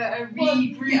more of a Well,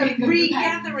 regrouping a of the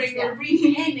regathering pens, or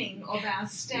repenning of our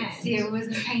stand. See, it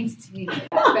wasn't painted to me like that,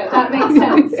 but that makes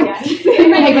sense, yes. Oh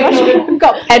gosh, we've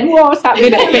got pen wars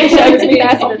happening at Fish Shows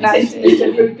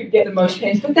 2019. Who could get the most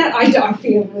pens, but that I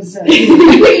feel was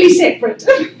completely separate.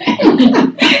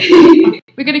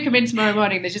 we're going to come in tomorrow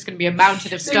morning. There's just going to be a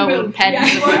mountain of stolen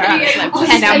pens. Yeah, Like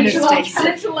pen amnesty.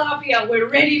 Central RPL, we're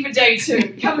ready for day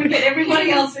 2. Come and get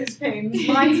everybody else's pens.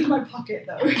 Mine's in my pocket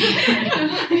though.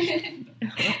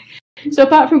 So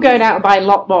apart from going out and buying a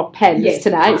lot more pens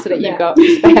tonight, so that you've got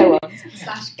spare ones,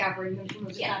 / gathering them from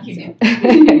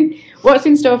the what's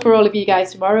in store for all of you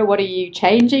guys tomorrow? What are you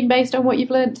changing based on what you've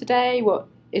learnt today? What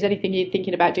is anything you're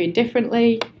thinking about doing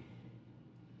differently?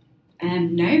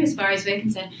 No, as far as we're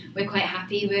concerned, we're quite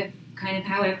happy with kind of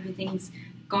how everything's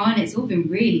gone. It's all been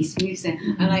really smooth. So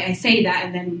I say that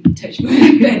and then touch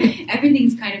wood, but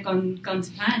everything's kind of gone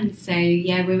to plan. So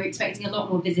yeah, we're expecting a lot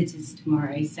more visitors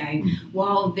tomorrow. So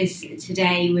while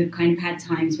today we've kind of had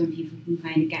times when people can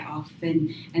kind of get off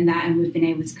and we've been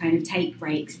able to kind of take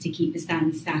breaks to keep the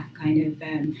stand staff kind of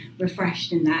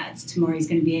refreshed, and that tomorrow's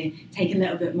going to take a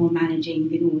little bit more managing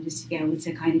in order to be able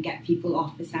to kind of get people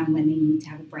off the stand when they need to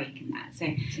have a break and that. So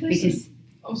because.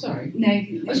 Oh, sorry. No.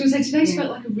 I was going to say, today's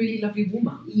felt like a really lovely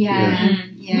warm-up. Yeah.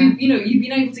 You've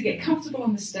been able to get comfortable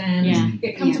on the stand,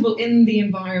 get comfortable in the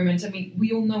environment. I mean,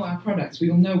 we all know our products,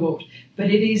 we all know but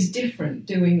it is different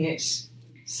doing it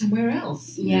somewhere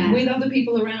else. Yeah. With other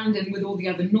people around and with all the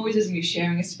other noises, and you're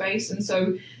sharing a space, and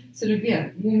so sort of,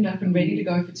 warmed up and ready to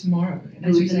go for tomorrow. And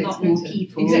as you say, a lot more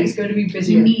people. Exactly, it's going to be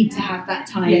busier. You need to have that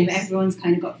time. Yes. Everyone's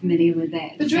kind of got familiar with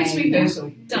it. The dress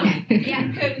rehearsal, done.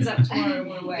 Yeah. Curtains up tomorrow,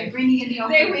 we're away. We're bringing in the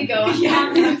office. There we go.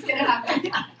 That's going to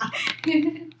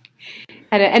happen.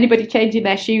 And anybody changing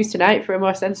their shoes tonight for a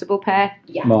more sensible pair?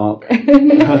 Yeah. Mark. I'm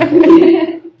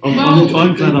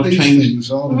glad I've changed.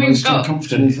 We've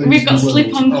got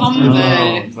slip-on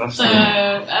Converse. That's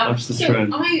the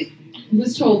trend. I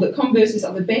was told that Converses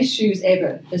are the best shoes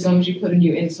ever as long as you put a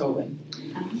new insole in.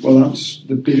 Well, that's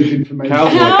the bit of information.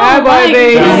 Cowboy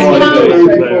boots.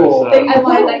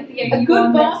 I like the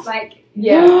good boss.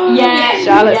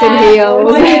 Charlotte's in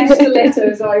heels. My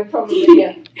stilettos, I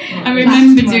probably I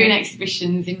remember doing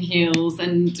exhibitions in heels,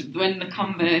 and when the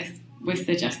Converse was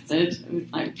suggested, it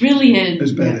was like brilliant.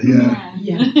 It's better,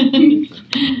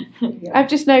 I've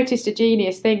just noticed a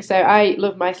genius thing. So I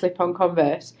love my slip-on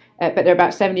Converse, but they're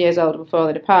about 7 years old and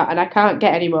falling apart, and I can't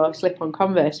get any more slip-on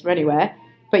Converse from anywhere.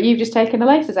 But you've just taken the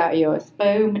laces out of yours.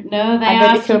 Boom! No, they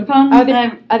are slip-ons.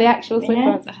 Are they actual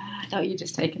slip-ons? I thought you'd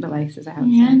just taken the laces out.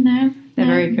 Yeah, no, they're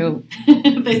very cool.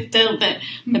 They're still the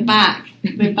back.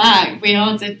 The back. We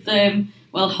ordered.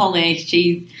 Well, Holly,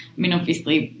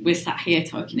 obviously we're sat here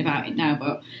talking about it now,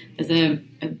 but there's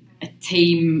a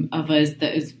team of us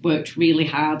that has worked really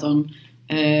hard on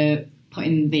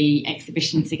putting the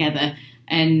exhibition together,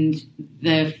 and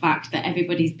the fact that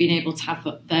everybody's been able to have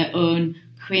their own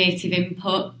creative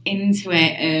input into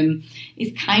it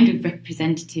is kind of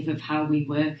representative of how we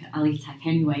work at Alutech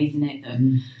anyway, isn't it?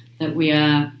 That we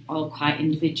are all quite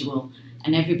individual,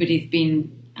 and everybody's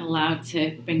been allowed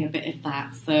to bring a bit of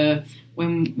that. So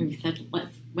when we said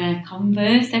let's wear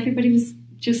Converse, everybody was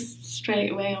just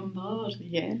straight away on board.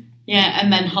 Yeah,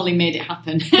 and then Holly made it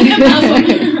happen.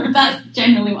 That's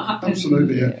generally what happens.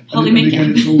 Absolutely, yeah. Holly and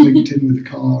again, it's all linked in with the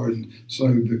car, and so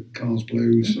the car's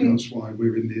blue, so that's why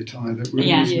we're in the attire that we're in,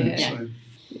 isn't it? So.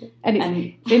 And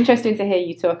it's interesting to hear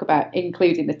you talk about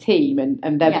including the team and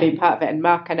them being part of it. And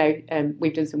Mark, I know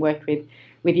we've done some work with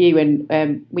you,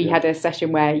 and we had a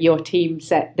session where your team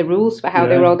set the rules for how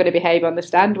they were all going to behave on the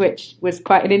stand, which was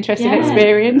quite an interesting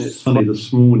experience. It's funny,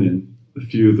 this morning a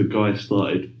few of the guys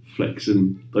started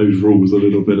flexing those rules a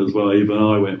little bit as well. Even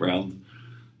I went round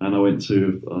and I went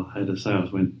to our head of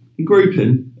sales, went, "In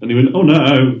grouping?" And he went, "Oh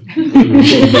no."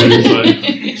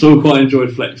 So I quite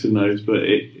enjoyed flexing those, but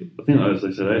I think, as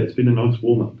I said, it's been a nice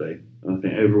warm-up day, and I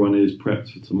think everyone is prepped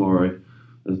for tomorrow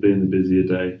as being the busier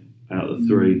day out of the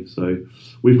 3. So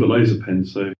we've got loads of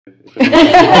pens, so that's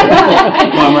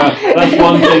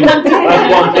one thing we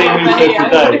said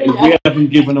today, is we haven't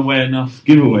given away enough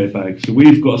giveaway bags, so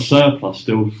we've got a surplus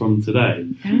still from today.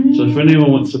 So if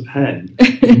anyone wants a pen,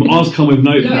 ours come with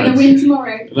notepads. Win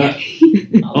tomorrow.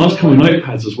 Ours come with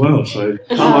notepads as well, so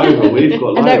come over, we've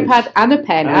got loads. A notepad and a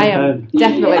pen. I am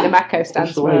definitely the Maco stand.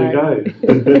 That's the way to go.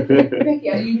 Becky,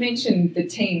 you mentioned the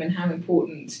team and how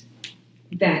important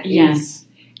that is.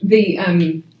 We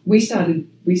started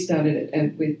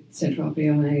with Central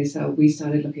RPL and ASL. We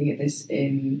started looking at this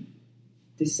in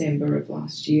December of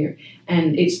last year,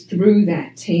 and it's through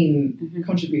that team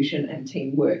contribution and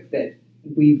teamwork that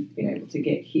we've been able to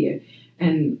get here.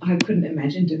 And I couldn't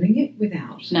imagine doing it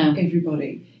without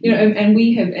everybody. And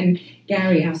we have, and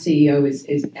Gary, our CEO,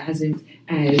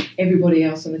 has everybody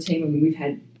else on the team. I mean, we've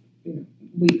had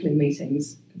weekly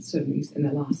meetings, certainly in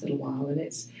the last little while, and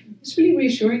it's really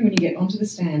reassuring when you get onto the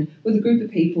stand with a group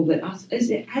of people that are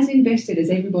as invested as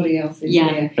everybody else is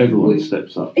there. Everyone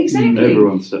steps up. Exactly.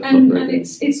 Everyone steps up. And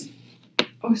it's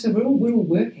so we're all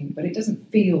working, but it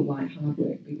doesn't feel like hard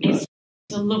work. It's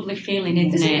a lovely feeling,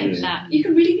 isn't it? Yeah. That you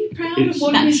can really be proud of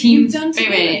what that it is team you've done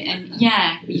spirit, together.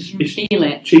 and you can feel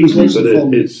it. Cheesy,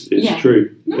 but it's Yeah.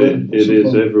 true. No, It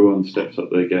is. Everyone steps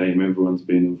up their game. Everyone's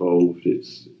been involved.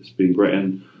 It's been great,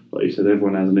 and like you said,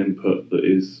 everyone has an input that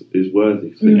is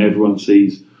worthy. So everyone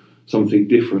sees something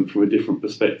different from a different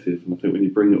perspective, and I think when you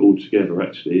bring it all together,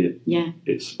 actually,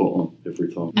 it's spot on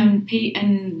every time.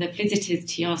 And the visitors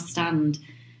to your stand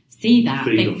see that,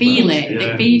 they off feel that, it,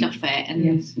 they feed off it,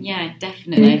 and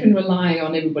definitely. You can rely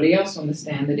on everybody else on the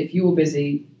stand that if you're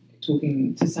busy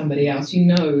talking to somebody else, you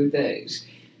know that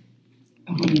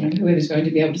whoever's going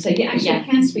to be able to say, I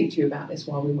can speak to you about this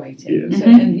while we're waiting. Yeah. So,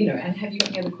 and have you got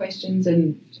any other questions?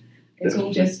 And it's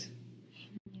all just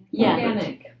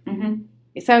organic.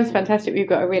 It sounds fantastic. We've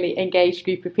got a really engaged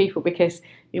group of people because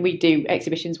we do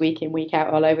exhibitions week in, week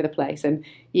out all over the place, and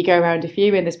you go around a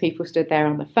few and there's people stood there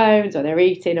on the phones, or they're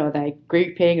eating, or they're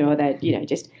grouping, or they're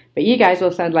but you guys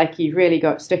all sound like you've really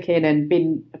got stuck in and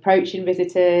been approaching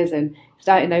visitors and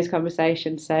starting those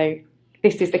conversations. So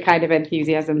this is the kind of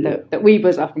enthusiasm that we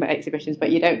buzz off from at exhibitions,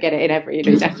 but you don't get it in every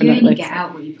definitely. You only get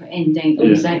out what you put in, don't you?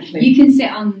 Exactly. You can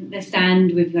sit on the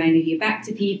stand with kind of your back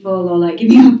to people, or like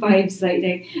giving out vibes,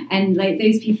 and like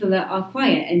those people that are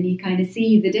quiet, and you kind of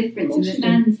see the difference in the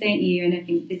stands, don't you? And I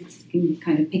think visitors can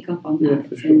kind of pick up on that.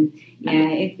 For sure. And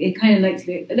it kind of looks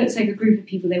like a group of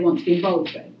people they want to be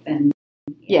involved with. Then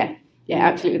yeah,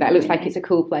 absolutely. That looks like it's a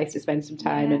cool place to spend some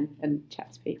time and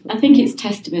chat to people. I think it's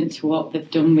testament to what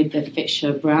they've done with the Fit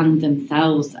Show brand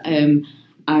themselves.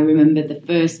 I remember the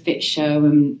first Fit Show,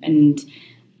 and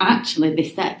actually they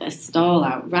set their stall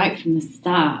out right from the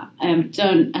start. And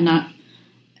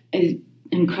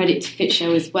credit to Fit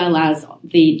Show as well as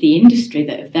the industry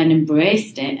that have then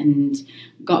embraced it and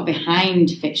got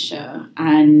behind Fit Show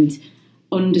and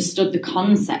understood the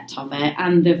concept of it,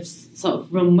 and they've sort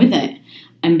of run with it.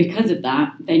 And because of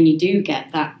that, then you do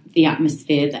get the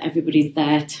atmosphere that everybody's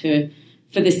there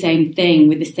for the same thing,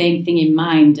 with the same thing in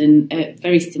mind, and a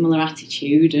very similar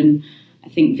attitude. And I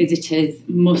think visitors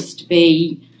must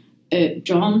be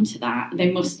drawn to that.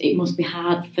 It must be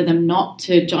hard for them not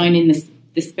to join in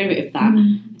the spirit of that.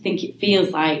 I think it feels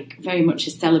like very much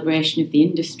a celebration of the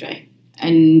industry,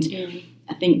 and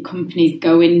I think companies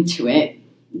go into it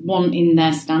wanting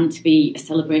their stand to be a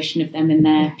celebration of them and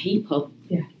their people.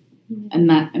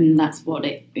 And that's what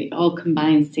it all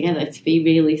combines together to be a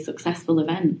really successful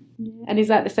event. And is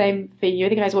that the same for you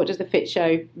guys? What does the Fit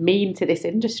Show mean to this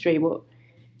industry?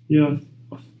 Yeah,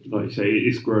 like you say,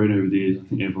 it's grown over the years. I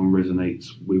think everyone resonates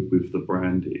with the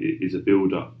brand. It is a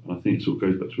build-up. And I think it sort of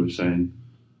goes back to what we were saying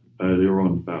earlier on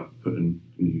about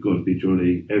you've got to be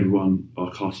jolly. Everyone,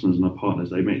 our customers and our partners,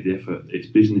 they make the effort. It's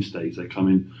business days. They come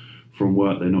in from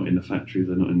work. They're not in the factory.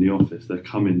 They're not in the office. They're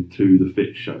coming to the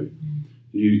Fit Show.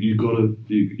 You gotta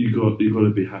be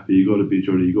happy. You gotta be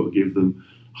jolly. You gotta give them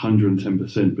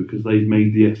 110% because they've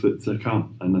made the effort to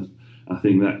come, and I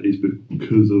think that is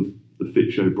because of the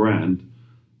Fit Show brand,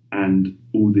 and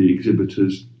all the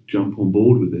exhibitors jump on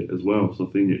board with it as well. So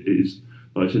I think it is,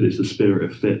 like I said, it's the spirit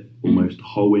of Fit, almost the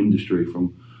whole industry,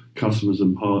 from customers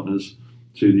and partners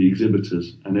to the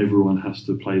exhibitors, and everyone has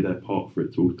to play their part for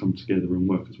it to all come together and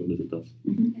work as well as it does.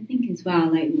 I think as well,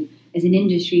 like as an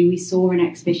industry, we saw an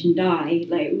exhibition die,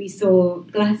 like we saw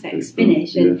GlassX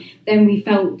finish, and then we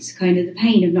felt kind of the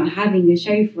pain of not having a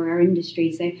show for our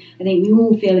industry. So I think we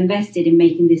all feel invested in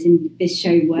making this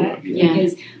show work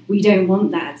because we don't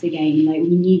want that again. Like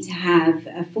we need to have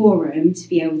a forum to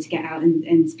be able to get out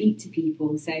and speak to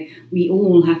people. So we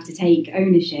all have to take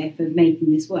ownership of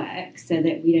making this work so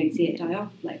that we don't see it die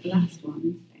off like the last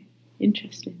one. So.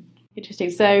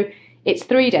 Interesting. So it's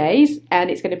 3 days, and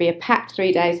it's going to be a packed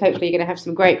 3 days. Hopefully you're going to have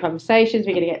some great conversations.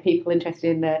 We're going to get people interested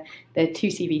in the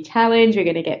 2CV challenge. We're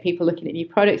going to get people looking at new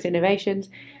products, innovations.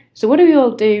 So what do you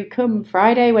all do come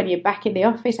Friday when you're back in the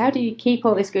office? How do you keep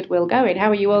all this goodwill going?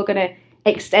 How are you all going to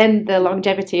extend the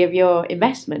longevity of your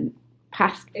investment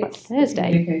past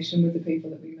Thursday? Communication with the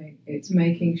people that we make. It's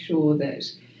making sure that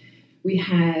we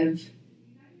have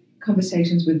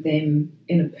conversations with them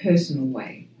in a personal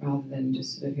way, rather than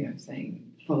just sort of,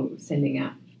 sending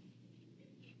out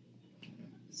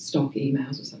stock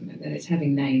emails or something like that. It's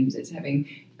having names, it's having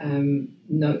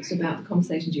notes about the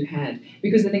conversations you had,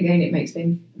 because then again it makes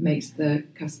the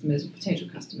customers or potential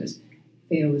customers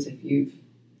feel as if you've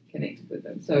connected with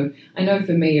them. So I know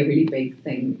for me a really big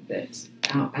thing that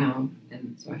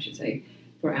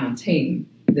for our team,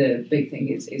 the big thing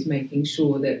is making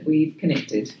sure that we've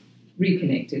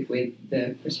reconnected with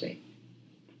the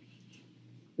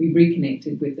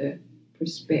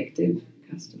prospective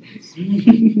customers.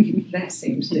 That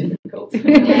seems difficult. I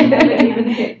haven't even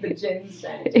hit the gin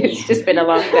stage. It's just been a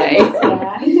long day.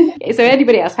 Is there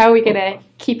anybody else? How are we going to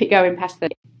keep it going past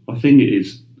that? I think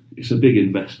it's a big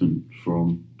investment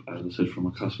from, as I said, from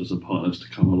our customers and partners to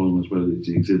come along, as well as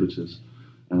the exhibitors.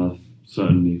 And I've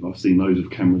seen loads of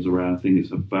cameras around. I think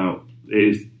it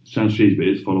sounds cheesy, but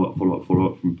it is follow up from a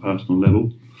personal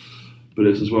level. But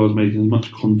it's as well as making as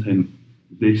much content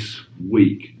this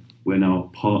week when our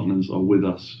partners are with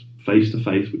us face to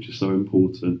face, which is so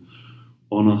important,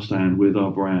 on our stand with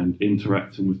our brand,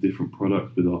 interacting with different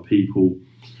products, with our people,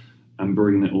 and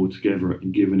bringing it all together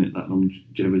and giving it that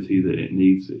longevity that it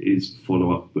needs. It is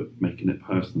follow up, but making it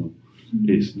personal. Mm-hmm.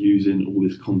 It's using all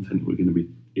this content. We're going to be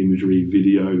imagery,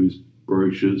 videos,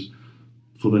 brochures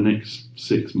for the next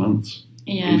 6 months,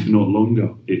 if not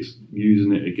longer. It's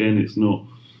using it again. It's not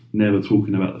never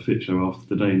talking about the fit show after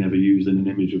today, never using an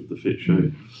image of the fit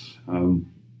show.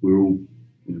 We're all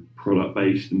product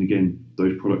based, and again,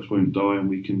 those products won't die, and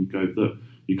we can go, look,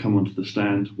 you come onto the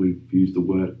stand, we've used the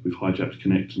word, we've hijacked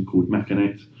Connect and called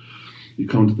Maconnect. You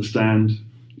come to the stand,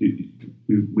 we've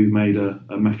made a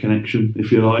Maconnection,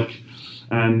 if you like,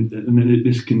 and then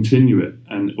this continue it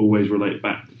and always relate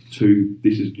back to,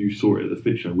 this is, you saw it at the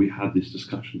fit show, we had this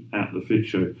discussion at the fit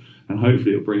show, and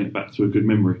hopefully it'll bring it back to a good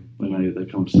memory when they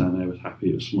come to stand there with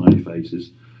happy, with smiley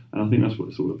faces, and I think that's what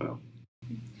it's all about.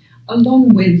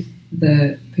 Along with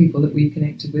the people that we've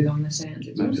connected with on the stands,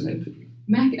 it's also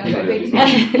I'm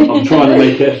trying to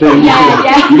make it a thing.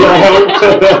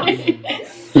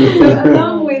 So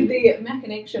along with the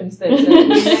Maconnections that we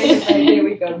made, here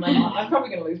we go. I'm probably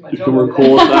going to lose my job. You can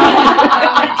record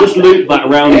that. Just loop that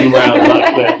round and round.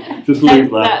 That's it. Just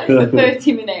loop that. For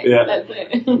 30 minutes. Yeah. That's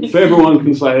it. So everyone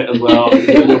can say it as well.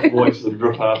 Your voice and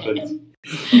drop happens.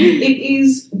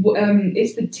 It's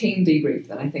the team debrief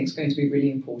that I think is going to be really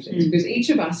important, because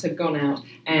each of us have gone out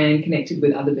and connected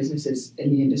with other businesses in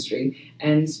the industry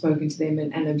and spoken to them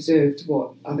and observed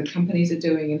what other companies are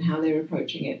doing and how they're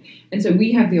approaching it. And so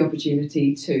we have the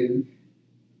opportunity to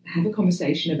have a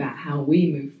conversation about how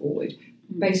we move forward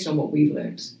based on what we've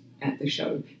learned at the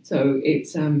show. So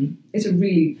it's a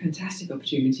really fantastic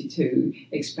opportunity to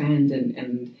expand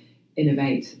and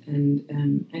innovate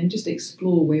and just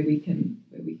explore where we can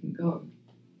go.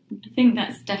 I think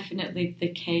that's definitely the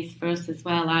case for us as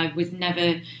well. I was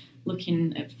never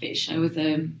looking at Fit Show as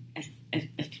a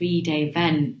 3-day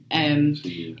event.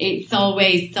 It's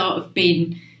always sort of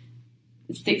been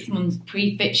 6 months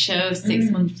pre-Fit Show,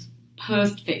 6 months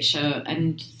post-Fit Show,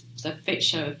 and the Fit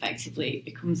Show effectively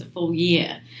becomes a full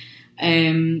year.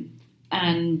 And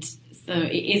so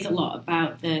it is a lot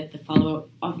about the follow-up.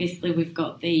 Obviously,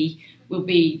 we'll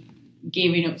be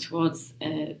gearing up towards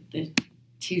the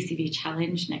 2CV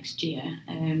challenge next year,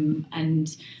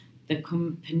 and the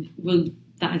company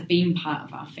that has been part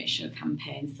of our Fit Show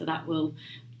campaign, so that will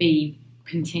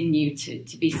continue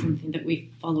to be something that we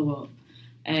follow up.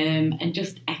 And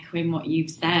just echoing what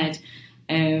you've said,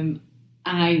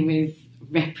 I was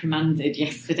reprimanded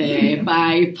yesterday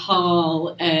by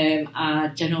Paul, our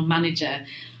general manager,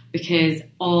 because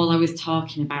all I was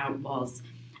talking about was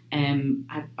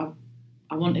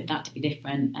I wanted that to be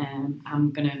different.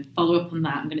 I'm going to follow up on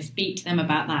that. I'm going to speak to them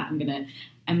about that.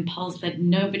 And Paul said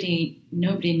nobody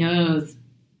knows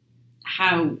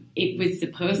how it was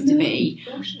supposed to be.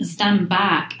 Stand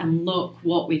back and look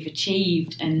what we've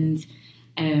achieved, and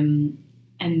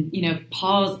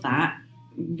pause that,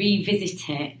 revisit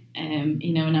it. And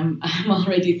I'm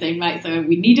already saying, right, so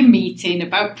we need a meeting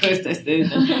about processes.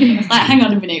 And it's like, hang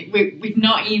on a minute, we've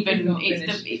not even.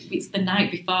 It's the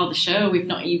night before the show. We've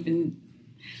not even.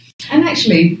 And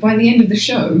actually, by the end of the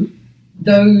show,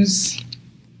 those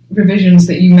revisions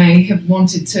that you may have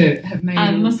wanted to have made, I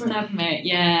must admit,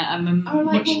 I'm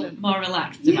much more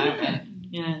relaxed about it.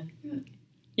 Yeah,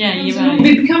 you're right.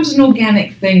 It becomes an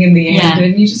organic thing in the end,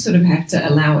 and you just sort of have to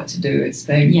allow it to do its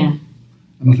thing. Yeah.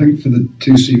 And I think for the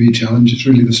 2CV challenge, it's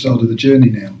really the start of the journey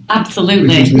now. Absolutely.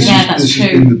 This true. Has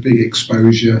been the big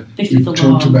exposure. We've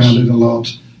talked about it a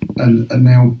lot, and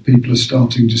now people are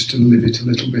starting just to live it a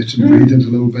little bit and breathe it a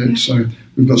little bit. So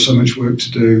we've got so much work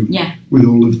to do with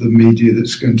all of the media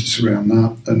that's going to surround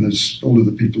that, and there's all of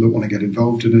the people that want to get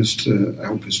involved in us to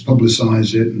help us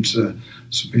publicise it, and some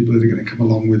people that are going to come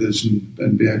along with us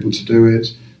and be able to do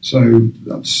it. So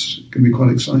that's going to be quite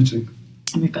exciting.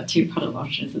 And we've got 2 product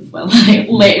launches as well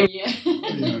later. We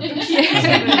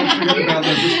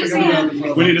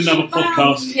need another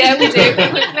podcast. Yeah, we do.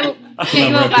 That's get you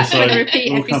another all back for episode. a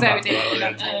repeat We'll come back episode. to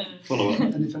that, yeah. Follow up.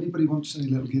 And if anybody wants any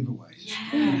little giveaways,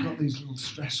 we've got these little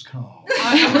stress cards.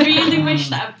 I really wish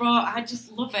that I brought. I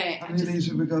just love it. How many of these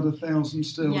have we got? 1,000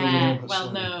 still? Yeah, or whatever? well,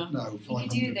 So, no. No, You could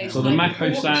do 500. those So the like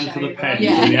Maco stand for the show, pens right?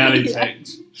 and the Alutech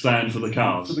stand for the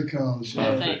cars. For the cars, yeah.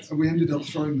 Perfect. And we ended up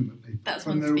throwing them at people That's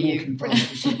when one they were for you. walking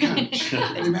past us. So catch.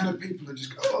 And the amount of people that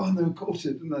just go, oh, and they caught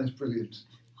it, didn't they? It's brilliant.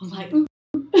 I'm like,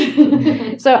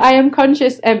 So I am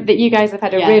conscious that you guys have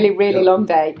had a Yeah. really long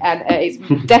day, and it's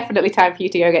definitely time for you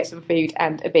to go get some food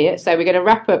and a beer. So we're going to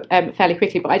wrap up fairly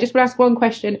quickly. But I just want to ask one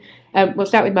question. We'll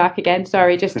start with Mark again.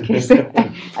 Sorry, just because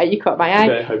you caught my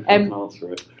eye. I hope I can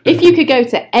answer it. If you could go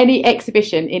to any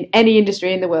exhibition in any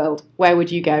industry in the world, where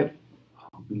would you go?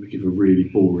 I'm going to give a really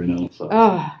boring answer.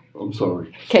 Oh, I'm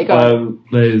sorry. okay, go on.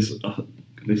 There's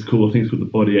this cool, I think it's called the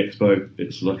Body Expo.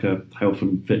 It's like a health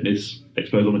and fitness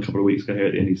expo. I was on a couple of weeks ago here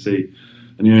at the NEC.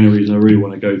 And the only reason I really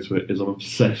want to go to it is I'm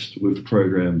obsessed with the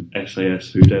programme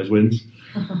SAS Who Dares Wins.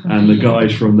 And the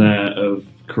guys from there have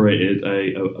created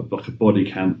a body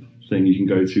camp thing you can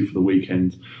go to for the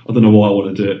weekend. I don't know why I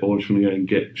want to do it, but I just want to go and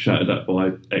get shouted at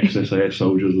by ex-SAS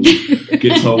soldiers and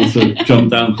get told to jump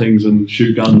down things and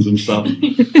shoot guns and stuff,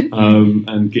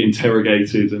 and get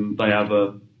interrogated. And they have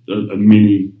a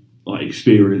mini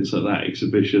experience at that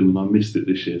exhibition, and I missed it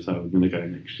this year, so I'm going to go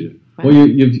next year. Well,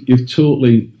 you've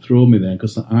totally thrown me there,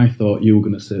 because I thought you were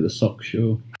going to say the sock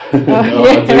show. No,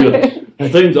 I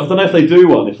don't know if they do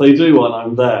one. If they do one,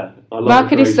 I'm there.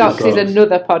 Marketing socks is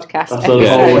another podcast That's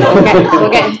episode. We'll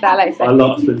get into that later. I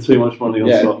like to spend too much money on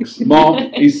socks.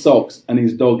 Mark, his socks, and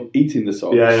his dog eating the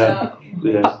socks. Yeah.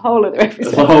 A whole other episode.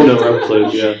 That's a whole other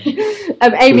episode, yeah.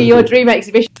 Amy, your dream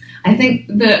exhibition? I think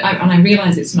that, and I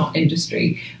realise it's not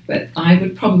industry, but I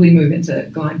would probably move into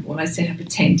Glyndebourne. I'd set up a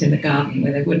tent in the garden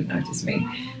where they wouldn't notice me,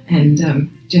 and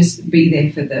just be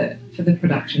there for the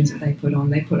productions that they put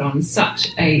on. They put on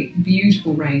such a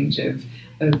beautiful range of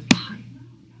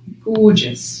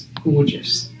gorgeous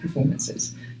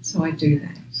performances. So I do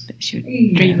that. That's your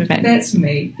dream event. That's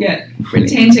me. Yeah,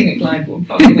 tenting at Glyndebourne,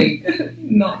 probably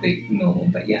not the normal,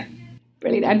 but yeah.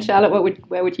 Brilliant. And Charlotte, where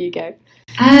would you go?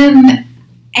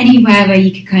 Anywhere where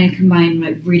you could kind of combine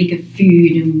like really good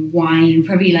food and wine,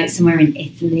 probably like somewhere in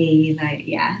Italy. Like,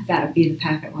 yeah, that would be the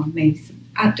perfect one. Maybe some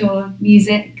outdoor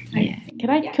music. Yeah. Can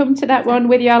I come to that one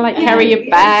with you? I'll carry your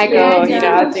bag, or I'll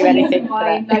do anything for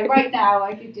that. Like right now,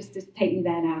 I could just take me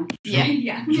there now. Yeah. Do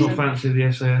you not fancy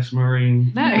the SAS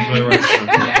Marine? No.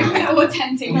 Or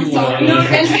tenting. It was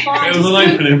an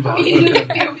open invite.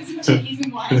 Cheese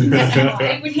and wine.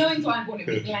 With knowing Glyndebourne,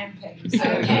 it'd be glamping. So,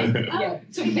 yeah.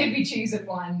 So they'd be choosing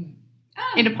one.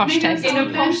 In a posh tent. In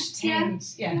a posh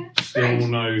tent, yeah. Still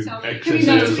no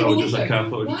ex-SAS soldiers at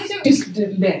Catholic. Why don't just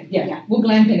do that? Yeah. We'll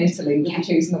glamp in Italy. We'll be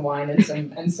choosing the wine and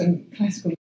some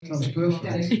classical. Sounds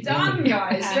perfect. Done,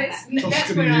 guys. That's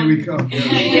Tuscany, where here we come.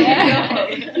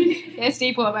 Yeah,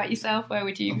 Steve, what about yourself? Where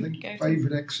would you I think go?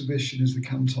 favourite exhibition is the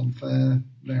Canton Fair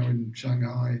now in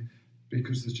Shanghai,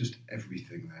 because there's just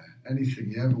everything there. Anything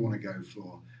you ever want to go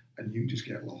for, and you can just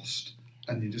get lost.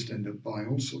 And you just end up buying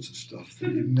all sorts of stuff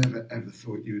that you never ever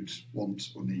thought you'd want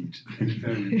or need. And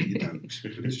invariably you don't.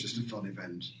 But it's just a fun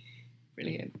event.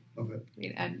 Brilliant. Love it.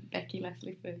 Brilliant. And Becky,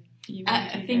 Leslie, for you?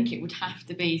 I think it would have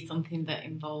to be something that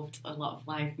involved a lot of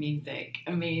live music.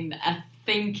 I mean, I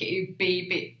think it would be a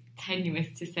bit tenuous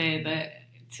to say that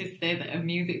a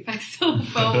music festival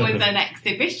was an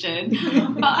exhibition,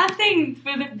 but I think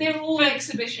they're all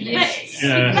exhibitionists.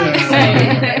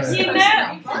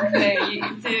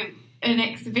 It's an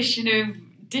exhibition of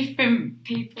different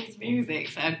people's music,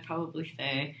 so I'd probably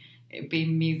say it would be a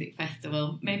music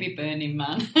festival, maybe Burning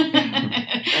Man.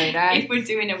 Very nice. If we're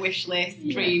doing a wish list,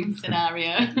 dream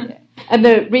scenario. Yeah. And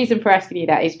the reason for asking you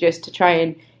that is just to try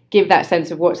and give that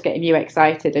sense of what's getting you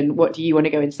excited and what do you want to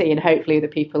go and see, and hopefully the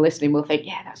people listening will think,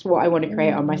 yeah, that's what I want to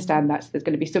create on my stand. There's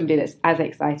going to be somebody that's as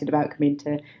excited about coming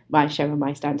to my show on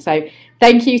my stand. So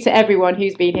thank you to everyone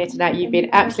who's been here tonight. You've been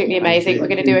absolutely amazing. We're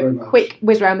going to do a quick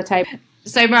whiz around the table.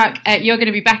 So Mark, you're going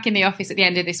to be back in the office at the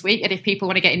end of this week, and if people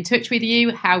want to get in touch with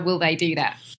you, how will they do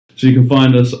that? So you can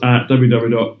find us at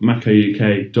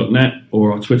www.macouk.net,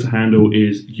 or our Twitter handle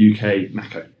is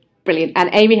UKMaco. Brilliant. And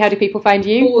Amy, how do people find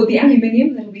you? For the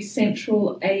aluminium, that'll be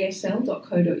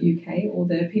centralasl.co.uk, or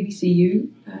the PVCU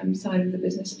side of the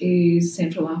business is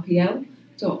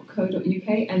centralrpl.co.uk,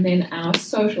 and then our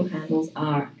social handles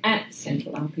are at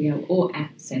Central RPL or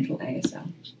at Central ASL.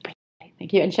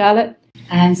 Thank you. And Charlotte?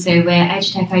 So we're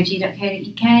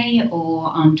edgetechig.co.uk, or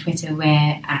on Twitter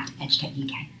we're at edgetech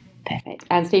UK. Perfect.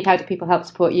 And Steve, how do people help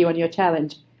support you on your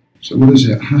challenge? So what is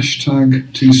it?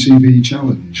 Hashtag 2CV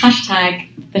challenge. Hashtag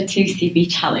the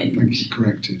 2CV challenge. Thank you,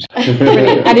 corrected.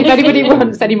 Brilliant. And if anybody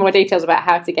wants any more details about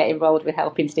how to get involved with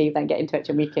helping Steve, then get in touch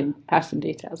and we can pass some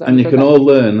details on. And you can all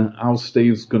learn how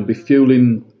Steve's going to be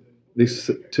fueling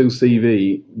this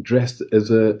 2CV dressed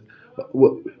as a...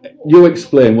 You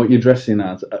explain what you're dressing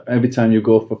as every time you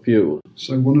go for fuel.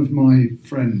 So one of my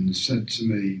friends said to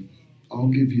me, I'll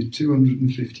give you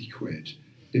 250 quid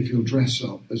if you'll dress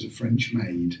up as a French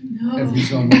maid every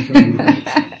time I film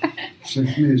it. So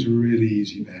for me it's a really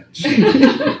easy bet. So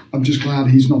I'm just glad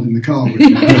he's not in the car with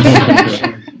me.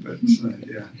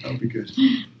 Yeah, that'll be good.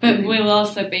 But we'll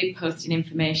also be posting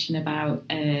information about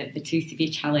the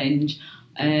 2CV challenge,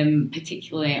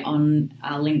 particularly on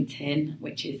our LinkedIn,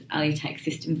 which is Alutech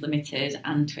Systems Limited,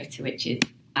 and Twitter, which is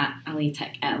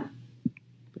 @AlutechL.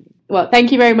 Well,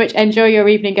 thank you very much. Enjoy your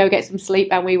evening. Go get some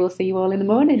sleep, and we will see you all in the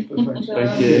morning.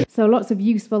 Thank you. So lots of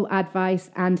useful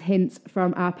advice and hints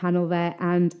from our panel there,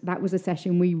 and that was a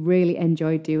session we really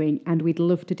enjoyed doing, and we'd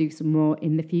love to do some more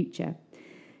in the future.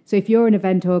 So if you're an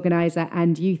event organiser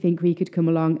and you think we could come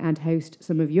along and host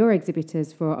some of your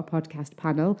exhibitors for a podcast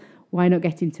panel, why not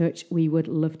get in touch? We would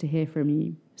love to hear from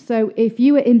you. So if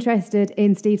you are interested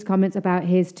in Steve's comments about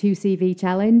his 2CV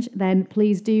challenge, then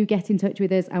please do get in touch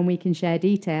with us and we can share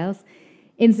details.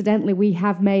 Incidentally, we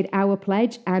have made our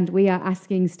pledge and we are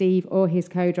asking Steve or his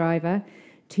co-driver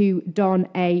to don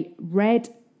a red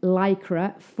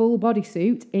lycra full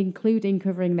bodysuit, including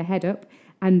covering the head up,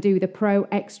 and do the Pro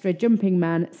Extra Jumping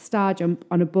Man star jump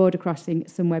on a border crossing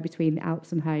somewhere between the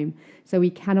Alps and home. So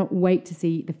we cannot wait to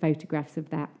see the photographs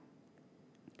of that.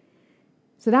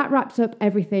 So that wraps up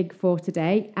everything for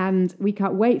today, and we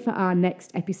can't wait for our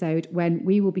next episode when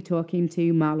we will be talking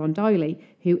to Marlon Doyley,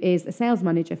 who is a sales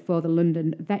manager for the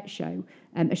London Vet Show,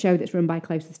 a show that's run by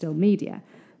Closer Still Media.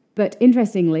 But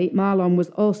interestingly, Marlon was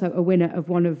also a winner of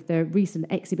one of the recent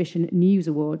Exhibition News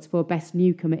Awards for Best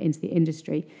Newcomer into the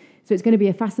industry. So it's going to be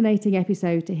a fascinating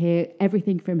episode to hear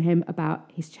everything from him about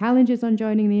his challenges on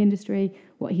joining the industry,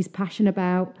 what he's passionate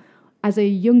about, as a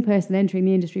young person entering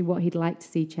the industry, what he'd like to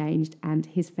see changed, and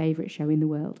his favourite show in the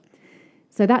world.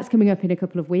 So that's coming up in a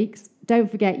couple of weeks. Don't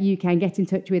forget you can get in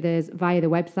touch with us via the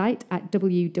website at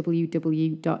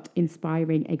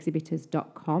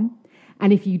www.inspiringexhibitors.com.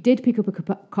 And if you did pick up a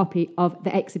copy of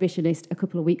The Exhibitionist a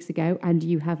couple of weeks ago and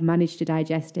you have managed to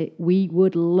digest it, we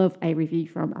would love a review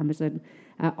from Amazon,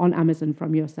 on Amazon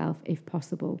from yourself if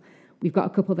possible. We've got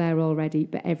a couple there already,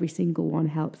 but every single one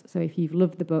helps. So if you've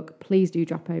loved the book, please do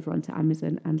drop over onto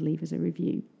Amazon and leave us a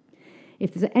review.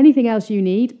 If there's anything else you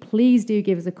need, please do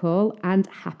give us a call, and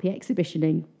happy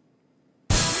exhibitioning.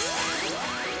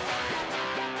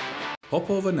 Hop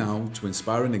over now to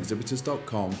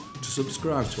inspiringexhibitors.com to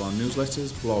subscribe to our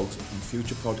newsletters, blogs and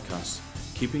future podcasts,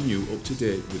 keeping you up to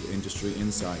date with industry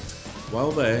insight.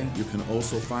 While there, you can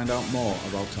also find out more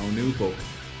about our new book,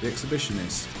 The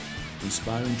Exhibitionist,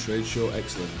 Inspiring Trade Show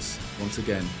Excellence. Once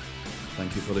again,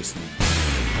 thank you for listening.